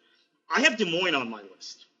interesting one. I have Des Moines on my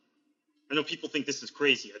list. I know people think this is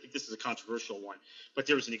crazy. I think this is a controversial one. But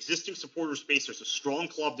there's an existing supporters base. There's a strong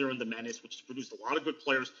club there in the Menace, which has produced a lot of good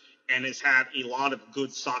players and has had a lot of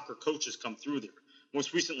good soccer coaches come through there.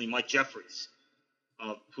 Most recently, Mike Jeffries,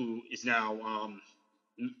 who is now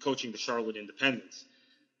coaching the Charlotte Independents.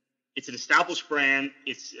 It's an established brand.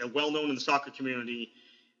 It's well-known in the soccer community.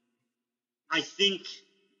 I think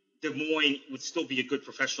Des Moines would still be a good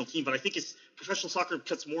professional team, but I think as professional soccer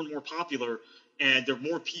gets more and more popular and there are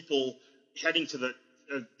more people heading to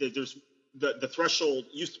the threshold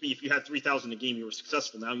used to be if you had 3,000 a game, you were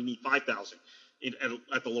successful. Now you need 5,000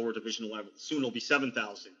 at the lower division level. Soon it'll be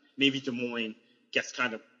 7,000. Maybe Des Moines gets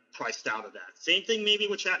kind of priced out of that. Same thing maybe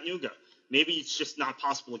with Chattanooga. Maybe it's just not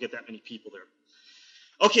possible to get that many people there.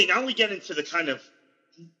 Okay, now we get into the kind of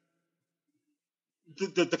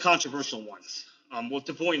the controversial ones. Well,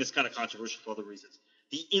 Des Moines is kind of controversial for other reasons.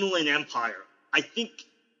 The Inland Empire. I think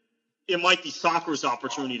it might be soccer's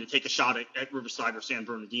opportunity to take a shot at Riverside or San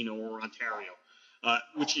Bernardino or Ontario,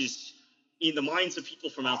 which is, in the minds of people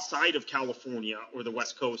from outside of California or the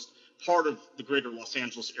West Coast, part of the greater Los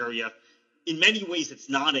Angeles area. In many ways, it's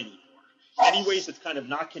not anymore. In many ways, it's kind of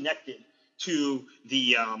not connected to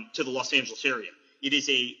the Los Angeles area. It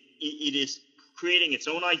is creating its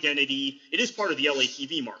own identity. It is part of the LA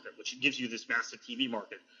TV market, which gives you this massive TV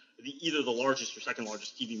market, either the largest or second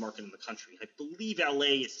largest TV market in the country. I believe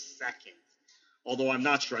LA is second, although I'm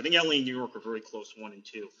not sure. I think LA and New York are very close, 1 and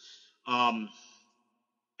 2.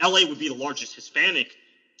 LA would be the largest Hispanic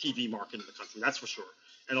TV market in the country, that's for sure.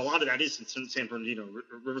 And a lot of that is in San Bernardino,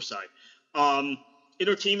 Riverside.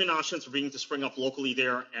 Entertainment options are beginning to spring up locally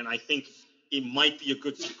there, and I think it might be a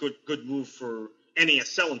good move for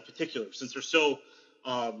NASL in particular, since they're so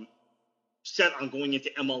set on going into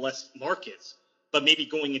MLS markets, but maybe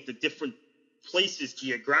going into different places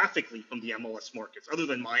geographically from the MLS markets, other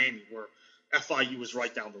than Miami, where FIU is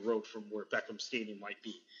right down the road from where Beckham Stadium might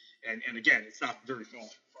be. And again, it's not very far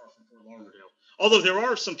from Fort Lauderdale. Although there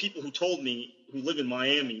are some people who told me, who live in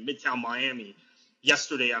Miami, Midtown Miami,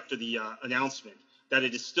 yesterday after the announcement, that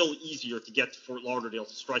it is still easier to get to Fort Lauderdale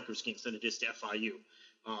to Strikers games than it is to FIU.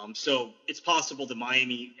 So it's possible the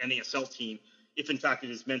Miami NASL team, if in fact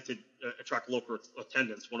it is meant to attract local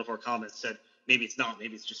attendance, one of our comments said maybe it's not,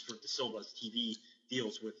 maybe it's just for De Silva's TV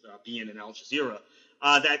deals with beIN and Al Jazeera,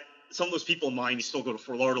 that some of those people in Miami still go to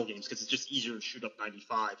Fort Lauderdale games because it's just easier to shoot up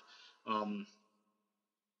 95.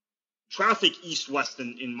 Traffic east-west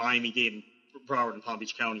in Miami-Dade, Broward, and Palm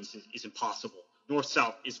Beach counties is impossible.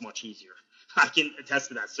 North-south is much easier. I can attest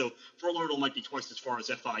to that. So Fort Lauderdale might be twice as far as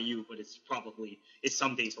FIU, but it's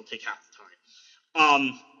some days it'll take half the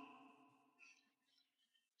time.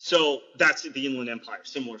 So that's the Inland Empire,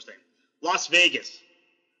 similar thing. Las Vegas.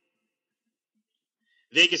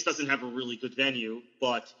 Vegas doesn't have a really good venue,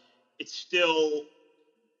 but it's still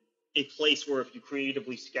a place where if you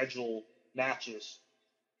creatively schedule matches,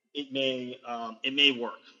 it may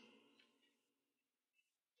work.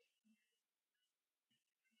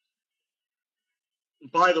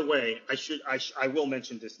 By the way, I will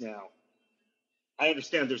mention this now. I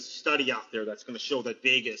understand there's a study out there that's going to show that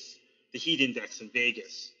Vegas, the heat index in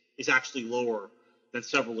Vegas, is actually lower than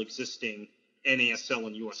several existing NASL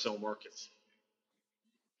and USL markets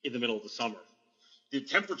in the middle of the summer. The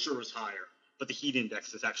temperature is higher, but the heat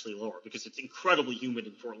index is actually lower because it's incredibly humid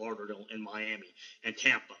in Fort Lauderdale and Miami and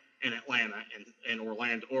Tampa and Atlanta and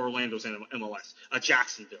Orlando's MLS,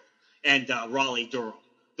 Jacksonville and Raleigh, Durham.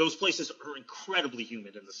 Those places are incredibly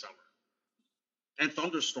humid in the summer, and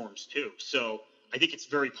thunderstorms too. So I think it's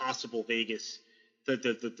very possible Vegas, the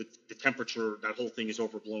temperature, that whole thing is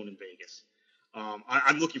overblown in Vegas.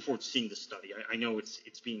 I'm looking forward to seeing this study. I know it's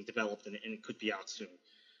being developed and it could be out soon.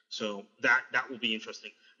 So that will be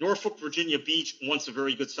interesting. Norfolk, Virginia Beach, once a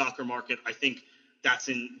very good soccer market. I think that's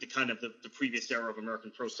in the kind of the previous era of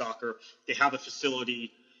American pro soccer. They have a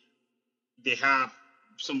facility. They have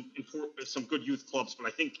some good youth clubs, but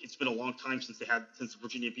I think it's been a long time since the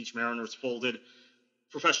Virginia Beach Mariners folded.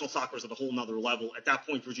 Professional soccer is at a whole nother level. At that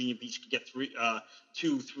point, Virginia Beach could get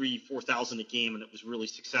 4,000 a game, and it was really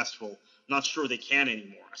successful. I'm not sure they can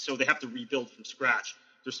anymore. So they have to rebuild from scratch.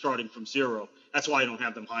 They're starting from zero. That's why I don't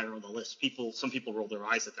have them higher on the list. Some people rolled their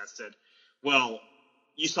eyes at that, said, well,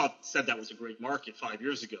 you said that was a great market 5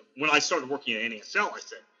 years ago. When I started working at NASL, I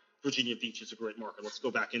said, Virginia Beach is a great market. Let's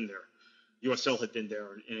go back in there. USL had been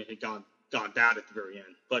there, and it had gone bad at the very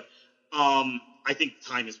end. But I think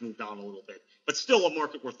time has moved on a little bit. But still a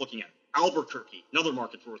market worth looking at. Albuquerque, another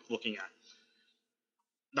market worth looking at.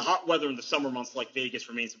 The hot weather in the summer months like Vegas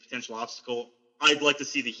remains a potential obstacle. I'd like to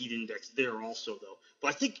see the heat index there also, though. But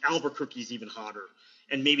I think Albuquerque is even hotter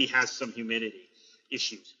and maybe has some humidity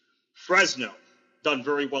issues. Fresno. done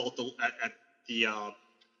very well at the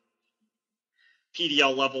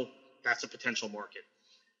PDL level. That's a potential market.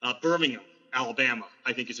 Birmingham, Alabama,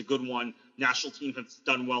 I think is a good one. National team has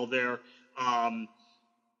done well there.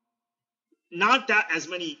 Not that as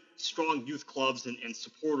many strong youth clubs and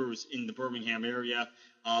supporters in the Birmingham area,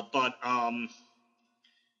 but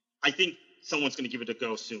I think someone's going to give it a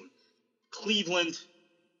go soon. Cleveland,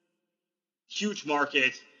 huge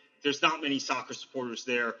market. There's not many soccer supporters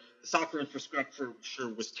there. The soccer infrastructure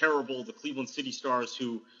was terrible. The Cleveland City Stars,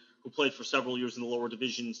 who played for several years in the lower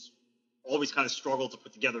divisions, always kind of struggled to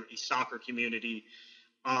put together a soccer community.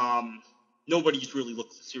 Nobody's really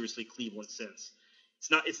looked seriously at Cleveland since.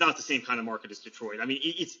 It's not the same kind of market as Detroit. I mean,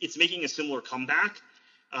 it's making a similar comeback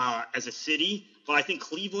as a city, but I think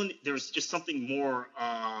Cleveland, there's just something more.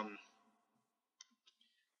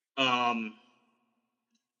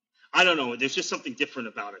 I don't know. There's just something different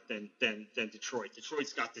about it than Detroit.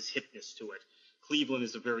 Detroit's got this hipness to it. Cleveland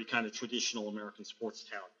is a very kind of traditional American sports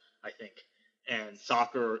town, I think. And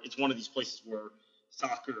soccer, it's one of these places where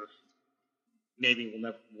soccer maybe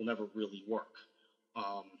will never really work.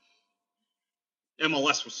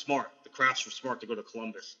 MLS was smart. The Crafts were smart to go to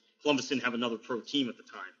Columbus. Columbus didn't have another pro team at the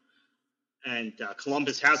time. And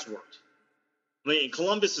Columbus has worked. I mean,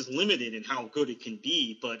 Columbus is limited in how good it can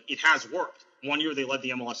be, but it has worked. One year they led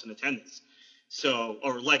the MLS in attendance.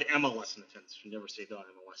 Or led MLS in attendance. You never say that on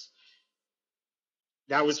MLS.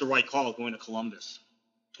 That was the right call, going to Columbus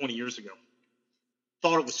 20 years ago.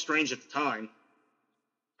 Thought it was strange at the time.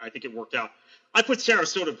 I think it worked out. I put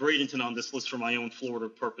Sarasota Bradenton on this list for my own Florida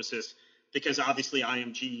purposes because obviously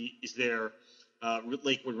IMG is there,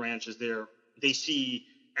 Lakewood Ranch is there. They see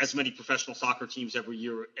as many professional soccer teams every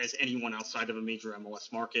year as anyone outside of a major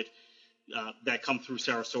MLS market that come through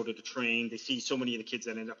Sarasota to train. They see so many of the kids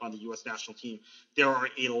that end up on the U.S. national team. There are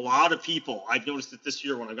a lot of people. I've noticed it this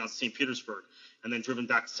year when I got to St. Petersburg and then driven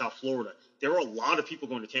back to South Florida. There are a lot of people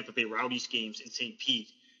going to Tampa Bay Rowdies games in St.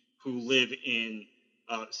 Pete who live in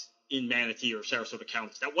Manatee or Sarasota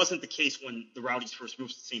counties. That wasn't the case when the Rowdies first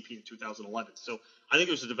moved to St. Pete in 2011. So I think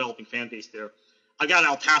there's a developing fan base there. I got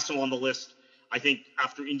El Paso on the list. I think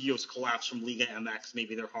after Indio's collapse from Liga MX,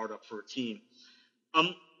 maybe they're hard up for a team.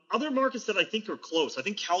 Other markets that I think are close, I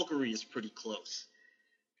think Calgary is pretty close.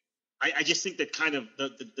 I just think that kind of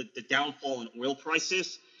the downfall in oil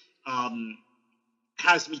prices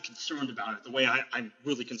has me concerned about it, the way I'm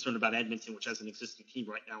really concerned about Edmonton, which has an existing team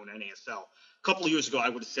right now in NASL. A couple of years ago, I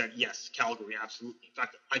would have said, yes, Calgary, absolutely. In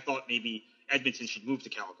fact, I thought maybe Edmonton should move to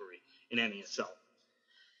Calgary in NASL.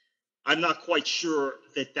 I'm not quite sure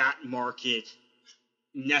that market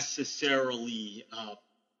necessarily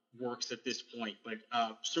works at this point, but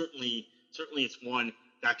certainly it's one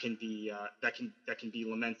that can be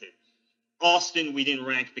lamented. Austin, we didn't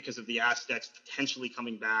rank because of the Aztecs potentially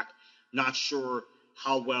coming back. Not sure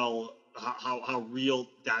how real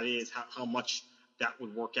that is, how much that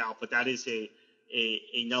would work out, but that is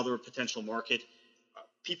another potential market.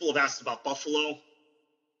 People have asked about Buffalo.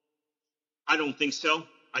 I don't think so.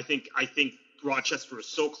 I think Rochester is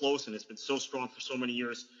so close and has been so strong for so many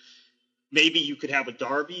years. Maybe you could have a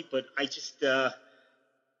derby, but I just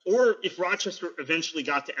or if Rochester eventually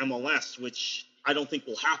got to MLS, which I don't think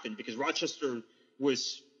will happen because Rochester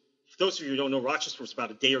was, for those of you who don't know, Rochester was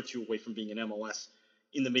about a day or two away from being in MLS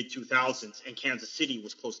in the mid-2000s, and Kansas City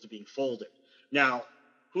was close to being folded. Now,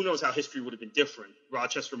 who knows how history would have been different.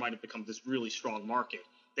 Rochester might have become this really strong market.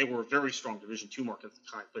 They were a very strong Division II market at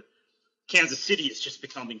the time, but Kansas City has just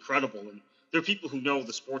become incredible. And there are people who know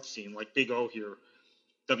the sports scene, like Big O here,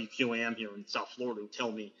 WQAM here in South Florida, who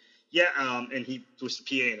tell me, and he was the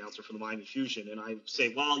PA announcer for the Miami Fusion, and I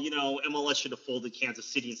say, well, MLS should have folded Kansas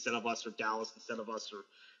City instead of us, or Dallas instead of us, or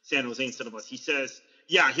San Jose instead of us. He says,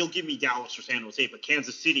 yeah, he'll give me Dallas or San Jose, but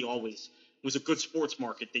Kansas City always was a good sports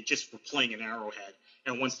market. They just were playing in Arrowhead,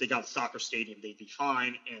 and once they got a soccer stadium, they'd be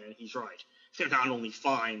fine, and he's right. They're not only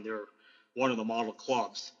fine, they're one of the model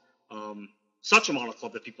clubs. Such a model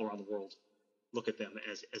club that people around the world look at them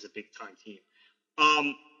as a big-time team.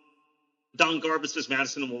 Don Garbutt says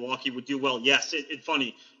Madison and Milwaukee would do well. Yes, it's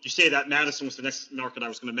funny. You say that Madison was the next market I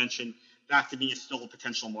was going to mention. That, to me, is still a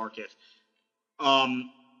potential market.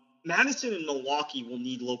 Madison and Milwaukee will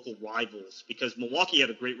need local rivals because Milwaukee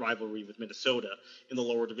had a great rivalry with Minnesota in the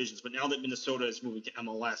lower divisions. But now that Minnesota is moving to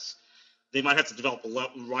MLS, they might have to develop a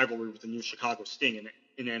rivalry with the new Chicago Sting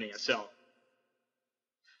in NASL.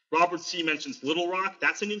 Robert C. mentions Little Rock.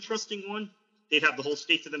 That's an interesting one. They'd have the whole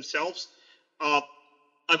state to themselves.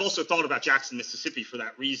 I've also thought about Jackson, Mississippi for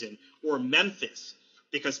that reason, or Memphis,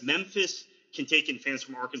 because Memphis can take in fans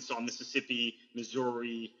from Arkansas, Mississippi,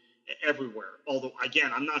 Missouri, everywhere. Although,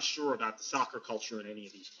 again, I'm not sure about the soccer culture in any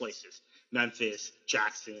of these places. Memphis,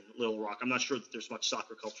 Jackson, Little Rock. I'm not sure that there's much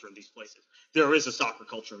soccer culture in these places. There is a soccer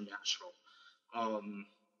culture in Nashville.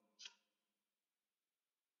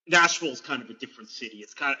 Nashville's kind of a different city.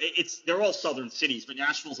 They're all southern cities, but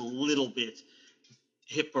Nashville's a little bit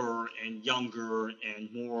hipper and younger and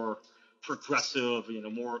more progressive,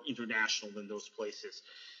 more international than those places.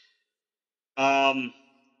 Baton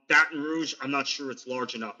Rouge, I'm not sure it's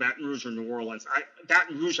large enough. Baton Rouge or New Orleans.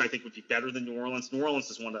 Baton Rouge, I think, would be better than New Orleans. New Orleans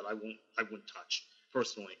is one that I wouldn't touch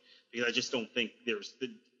personally, because I just don't think there's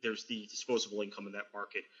the disposable income in that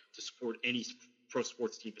market to support any pro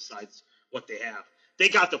sports team besides what they have. They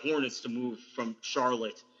got the Hornets to move from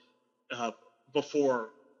Charlotte before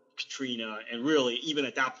Katrina, and really, even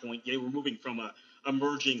at that point, they were moving from a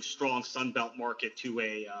emerging strong Sunbelt market to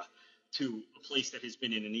a place that has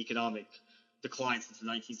been in an economic decline since the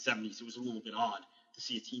 1970s. It was a little bit odd to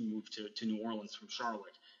see a team move to New Orleans from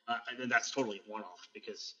Charlotte, and that's totally a one-off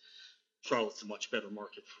because Charlotte's a much better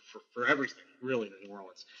market for everything, really, than New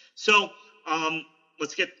Orleans. So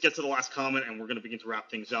let's get to the last comment, and we're going to begin to wrap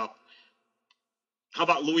things up. How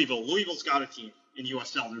about Louisville? Louisville's got a team in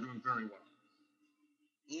USL. They're doing very well.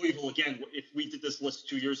 Louisville, again, if we did this list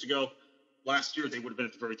 2 years ago, last year they would have been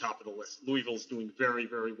at the very top of the list. Louisville's doing very,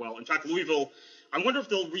 very well. In fact, Louisville, I wonder if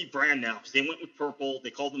they'll rebrand now, because they went with purple.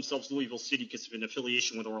 They called themselves Louisville City because of an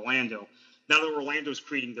affiliation with Orlando. Now that Orlando's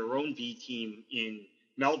creating their own B team in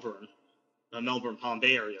Melbourne, Melbourne, Palm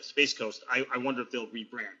Bay area, Space Coast, I wonder if they'll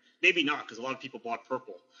rebrand. Maybe not, because a lot of people bought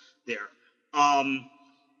purple there.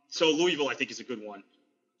 So Louisville, I think, is a good one.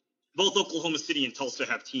 Both Oklahoma City and Tulsa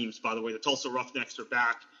have teams, by the way. The Tulsa Roughnecks are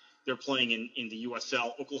back. They're playing in the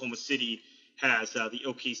USL. Oklahoma City has the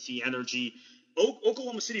OKC Energy.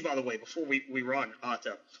 Oklahoma City, by the way, before we run,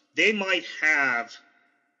 they might have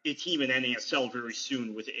a team in NASL very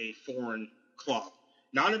soon with a foreign club.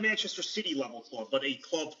 Not a Manchester City level club, but a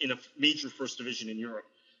club in a major first division in Europe.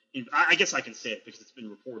 I guess I can say it because it's been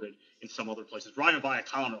reported in some other places. Rayo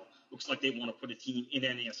Vallecano looks like they want to put a team in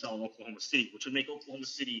NASL in Oklahoma City, which would make Oklahoma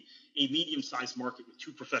City a medium-sized market with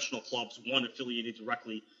two professional clubs, one affiliated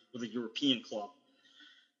directly with a European club.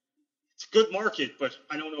 It's a good market, but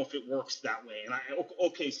I don't know if it works that way. And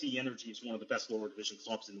OKC Energy is one of the best lower division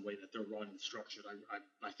clubs in the way that they're run and structured.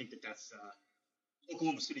 I think that's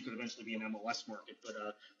Oklahoma City could eventually be an MLS market, but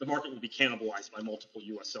the market will be cannibalized by multiple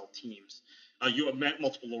USL teams. You have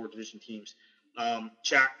multiple lower division teams.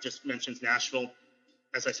 Chat just mentions Nashville.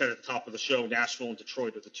 As I said at the top of the show, Nashville and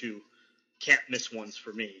Detroit are the two can't-miss ones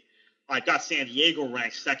for me. I got San Diego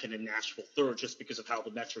ranked second and Nashville third just because of how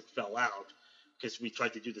the metric fell out, because we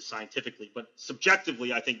tried to do this scientifically. But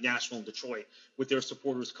subjectively, I think Nashville and Detroit, with their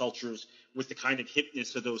supporters' cultures, with the kind of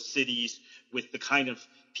hipness of those cities, with the kind of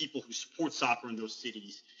people who support soccer in those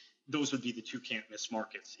cities, those would be the two can't-miss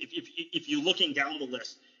markets. If you're looking down the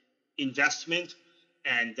list, investment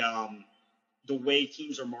and the way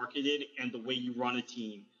teams are marketed and the way you run a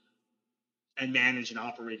team and manage and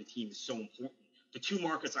operate a team is so important. The two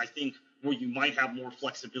markets I think where you might have more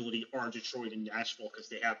flexibility are Detroit and Nashville because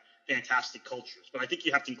they have fantastic cultures. But I think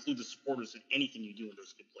you have to include the supporters in anything you do in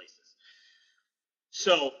those good places.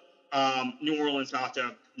 So New Orleans, no,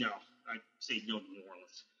 I say no to New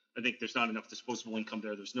Orleans. I think there's not enough disposable income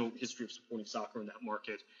there. There's no history of supporting soccer in that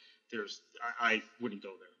market. I wouldn't go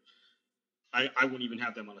there. I wouldn't even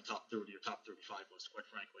have them on the top 30 or top 35 list, quite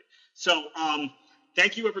frankly. So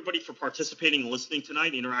thank you, everybody, for participating and listening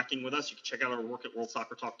tonight, interacting with us. You can check out our work at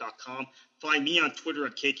worldsoccertalk.com. Find me on Twitter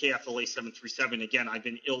at KKFLA737. Again, I've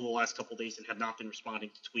been ill the last couple of days and have not been responding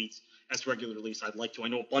to tweets as regularly as I'd like to. I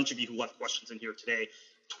know a bunch of you who left questions in here today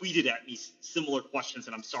tweeted at me similar questions,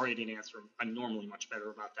 and I'm sorry I didn't answer them. I'm normally much better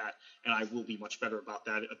about that, and I will be much better about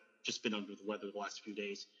that. I've just been under the weather the last few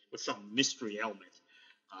days with some mystery ailment.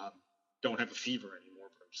 Don't have a fever anymore,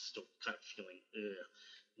 but I'm still kind of feeling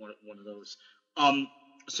one of those.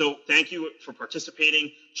 So thank you for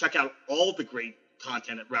participating. Check out all the great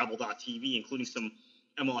content at Rabble.tv, including some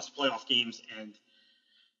MLS playoff games and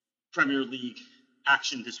Premier League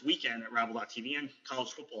action this weekend at Rabble.tv, and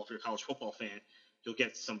college football. If you're a college football fan, you'll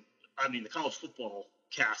get some. I mean, the college football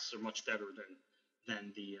casts are much better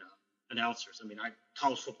than the announcers. I mean,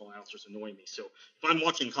 college football announcers annoy me. So if I'm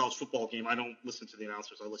watching a college football game, I don't listen to the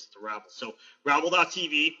announcers. I listen to Rabble. So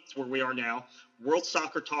Rabble.tv is where we are now.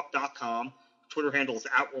 WorldSoccerTalk.com. Twitter handle is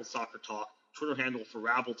at WorldSoccerTalk. Twitter handle for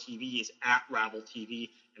Rabble TV is at Rabble TV.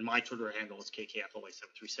 And my Twitter handle is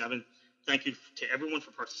KKFLA737. Thank you to everyone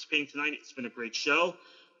for participating tonight. It's been a great show.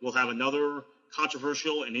 We'll have another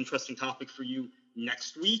controversial and interesting topic for you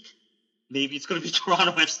next week. Maybe it's going to be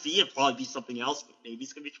Toronto FC. It'll probably be something else, but maybe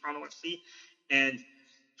it's going to be Toronto FC. And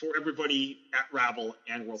for everybody at Rabble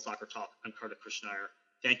and World Soccer Talk, I'm Carter Krishnaiyer.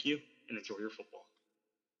 Thank you. and enjoy your football.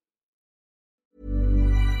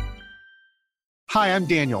 Hi, I'm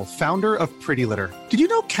Daniel, founder of Pretty Litter. Did you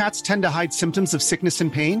know cats tend to hide symptoms of sickness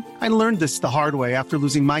and pain? I learned this the hard way after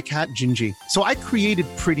losing my cat, Gingy. So I created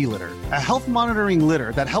Pretty Litter, a health monitoring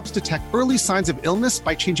litter that helps detect early signs of illness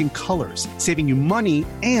by changing colors, saving you money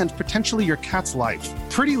and potentially your cat's life.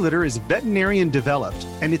 Pretty Litter is veterinarian developed,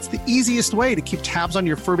 and it's the easiest way to keep tabs on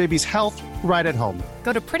your fur baby's health right at home.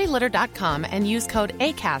 Go to prettylitter.com and use code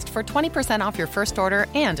ACAST for 20% off your first order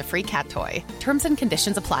and a free cat toy. Terms and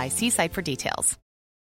conditions apply. See site for details.